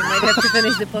note, we might have to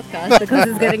finish the podcast because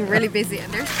it's getting really busy,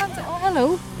 and there's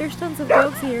tons of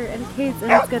dogs here and kids,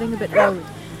 and it's getting a bit loud.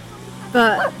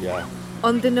 But yeah.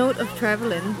 On the note of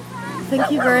traveling,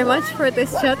 thank you very much for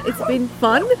this chat. It's been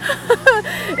fun.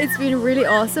 It's been really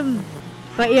awesome.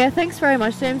 But yeah, thanks very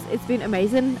much, James. It's been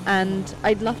amazing, and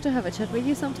I'd love to have a chat with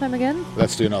you sometime again.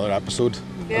 Let's do another episode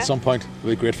at some point.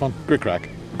 It'll be great fun. Great crack.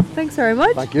 Thanks very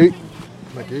much. Thank you.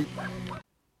 Thank you.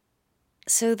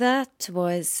 So that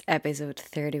was episode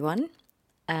 31,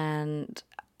 and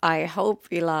I hope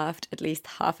you laughed at least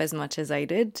half as much as I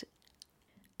did.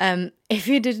 If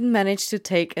you didn't manage to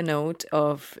take a note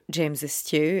of James's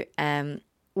stew,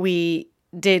 we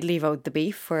did leave out the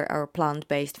beef for our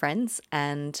plant-based friends,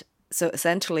 and so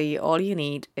essentially all you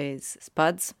need is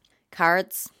spuds,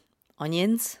 carrots,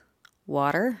 onions,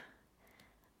 water,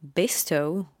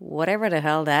 bisto, whatever the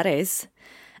hell that is,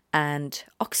 and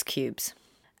ox cubes.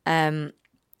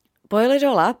 Boil it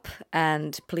all up,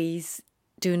 and please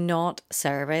do not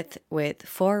serve it with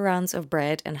 4 rounds of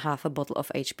bread and half a bottle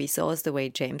of HP sauce the way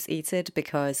James eats it,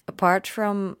 because apart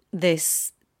from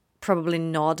this probably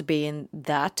not being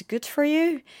that good for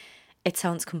you, it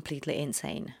sounds completely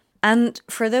insane. And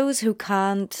for those who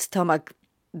can't stomach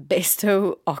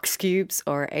bisto, ox cubes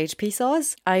or HP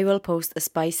sauce, I will post a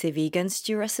spicy vegan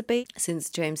stew recipe, since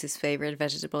James's favorite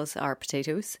vegetables are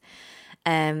potatoes.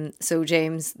 So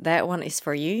James, that one is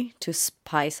for you to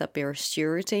spice up your stew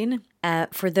routine.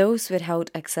 For those without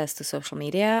access to social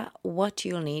media, what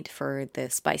you'll need for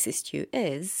the spicy stew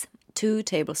is 2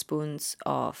 tablespoons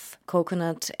of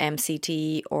coconut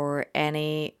MCT or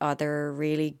any other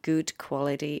really good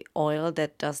quality oil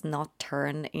that does not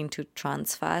turn into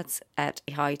trans fats at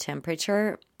a high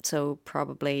temperature, so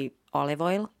probably olive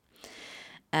oil.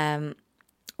 1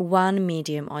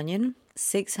 medium onion,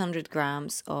 600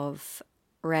 grams of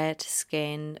red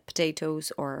skin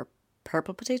potatoes or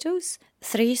purple potatoes,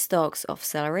 3 stalks of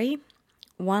celery,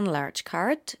 1 large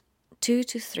carrot, 2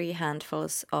 to 3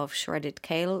 handfuls of shredded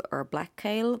kale or black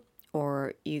kale,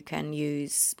 or you can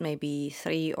use maybe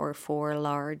 3 or 4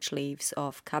 large leaves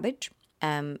of cabbage,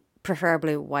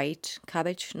 preferably white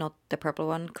cabbage, not the purple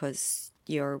one, because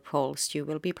your whole stew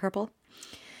will be purple.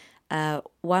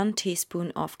 1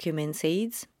 teaspoon of cumin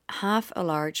seeds, half a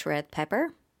large red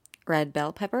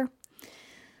bell pepper,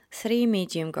 3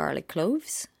 medium garlic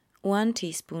cloves, 1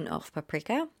 teaspoon of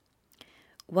paprika,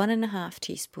 1.5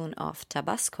 teaspoon of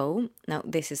Tabasco. Now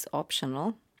this is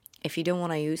optional. If you don't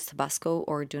want to use Tabasco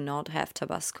or do not have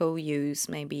Tabasco, use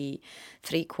maybe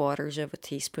 3/4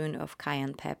 teaspoon of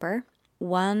cayenne pepper,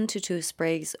 1 to 2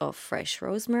 sprigs of fresh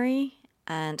rosemary,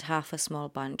 and half a small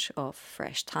bunch of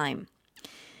fresh thyme.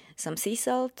 Some sea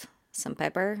salt, some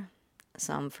pepper,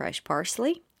 some fresh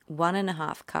parsley,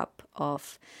 1.5 cup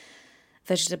of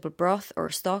vegetable broth or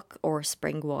stock or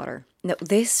spring water. Now,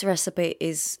 this recipe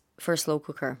is for slow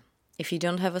cooker. If you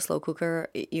don't have a slow cooker,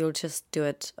 you'll just do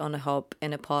it on a hob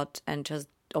in a pot and just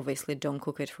obviously don't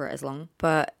cook it for as long.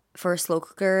 But for a slow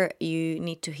cooker, you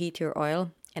need to heat your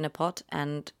oil in a pot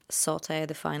and saute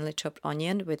the finely chopped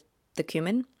onion with the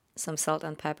cumin, some salt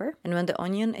and pepper. And when the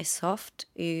onion is soft,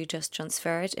 you just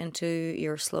transfer it into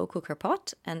your slow cooker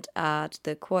pot and add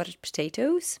the quartered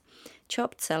potatoes,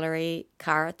 chopped celery,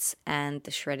 carrots, and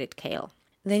the shredded kale.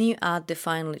 Then you add the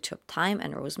finely chopped thyme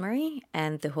and rosemary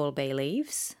and the whole bay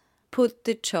leaves. Put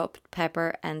the chopped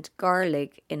pepper and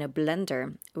garlic in a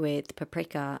blender with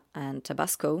paprika and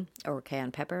Tabasco, or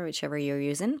cayenne pepper, whichever you're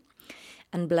using,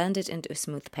 and blend it into a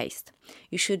smooth paste.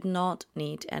 You should not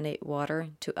need any water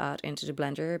to add into the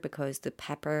blender because the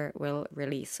pepper will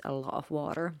release a lot of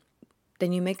water.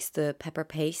 Then you mix the pepper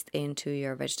paste into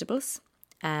your vegetables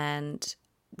and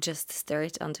just stir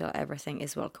it until everything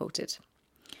is well coated.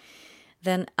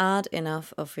 Then add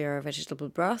enough of your vegetable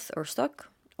broth or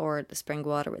stock or the spring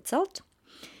water with salt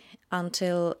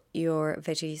until your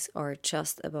veggies are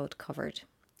just about covered,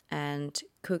 and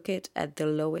cook it at the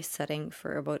lowest setting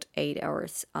for about 8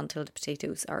 hours until the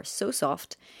potatoes are so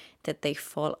soft that they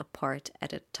fall apart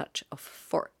at a touch of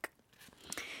fork.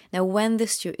 Now, when the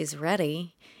stew is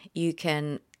ready, you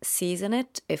can season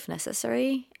it if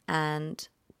necessary and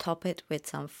top it with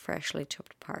some freshly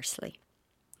chopped parsley.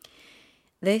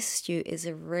 This stew is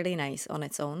really nice on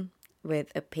its own,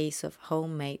 with a piece of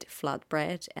homemade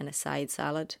flatbread and a side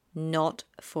salad, not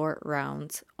 4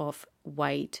 rounds of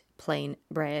white plain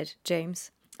bread,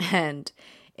 James. And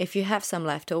if you have some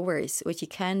leftovers, what you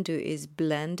can do is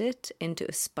blend it into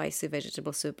a spicy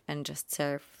vegetable soup and just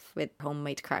serve with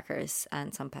homemade crackers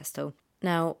and some pesto.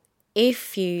 Now,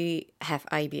 if you have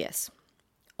IBS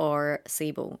or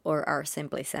SIBO or are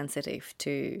simply sensitive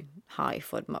to high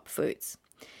FODMAP foods,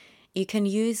 you can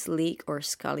use leek or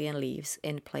scallion leaves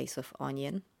in place of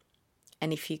onion.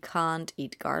 And if you can't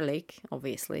eat garlic,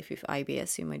 obviously if you have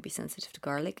IBS you might be sensitive to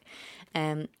garlic,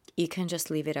 you can just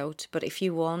leave it out. But if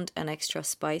you want an extra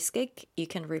spice kick, you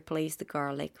can replace the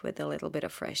garlic with a little bit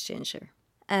of fresh ginger.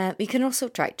 You can also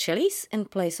try chilies in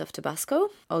place of Tabasco,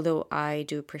 although I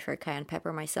do prefer cayenne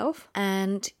pepper myself.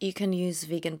 And you can use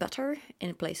vegan butter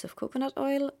in place of coconut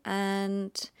oil,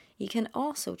 and you can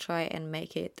also try and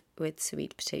make it with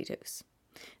sweet potatoes.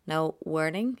 Now,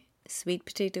 warning, sweet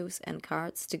potatoes and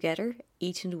carrots together,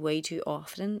 eaten way too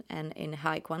often and in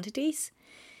high quantities,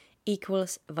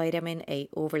 equals vitamin A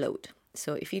overload.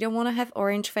 So if you don't want to have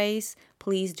orange face,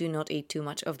 please do not eat too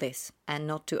much of this, and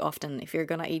not too often. If you're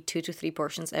gonna eat 2 to 3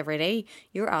 portions every day,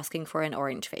 you're asking for an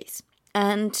orange face.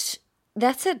 And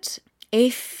that's it.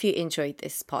 If you enjoyed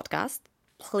this podcast,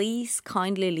 please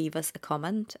kindly leave us a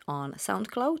comment on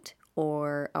SoundCloud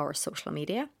or our social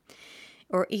media.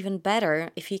 Or even better,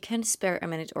 if you can spare a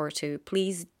minute or two,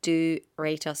 please do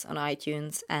rate us on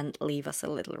iTunes and leave us a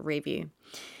little review.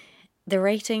 The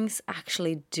ratings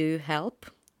actually do help,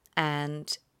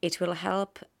 and it will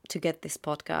help to get this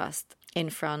podcast in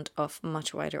front of a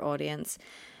much wider audience.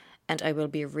 And I will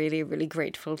be really, really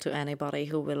grateful to anybody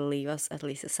who will leave us at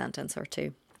least a sentence or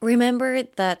two. Remember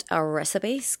that our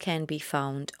recipes can be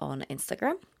found on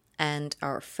Instagram and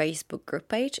our Facebook group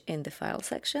page in the file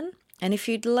section. And if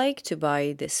you'd like to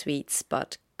buy the Sweet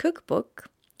Spud cookbook,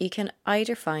 you can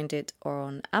either find it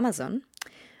on Amazon,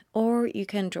 or you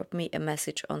can drop me a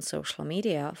message on social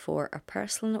media for a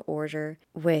personal order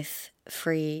with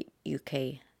free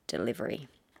UK delivery.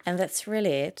 And that's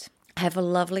really it. Have a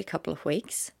lovely couple of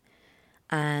weeks.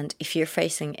 And if you're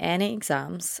facing any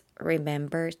exams,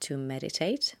 remember to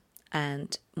meditate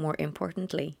and, more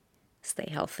importantly, stay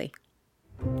healthy.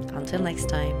 Until next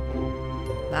time,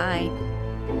 bye.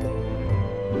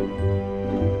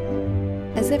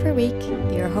 As every week,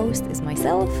 your host is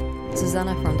myself,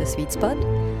 Susanna from the Sweet Spud.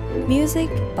 Music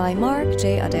by Mark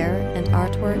J. Adair and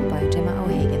artwork by Gemma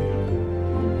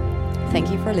O'Hagan.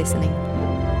 Thank you for listening.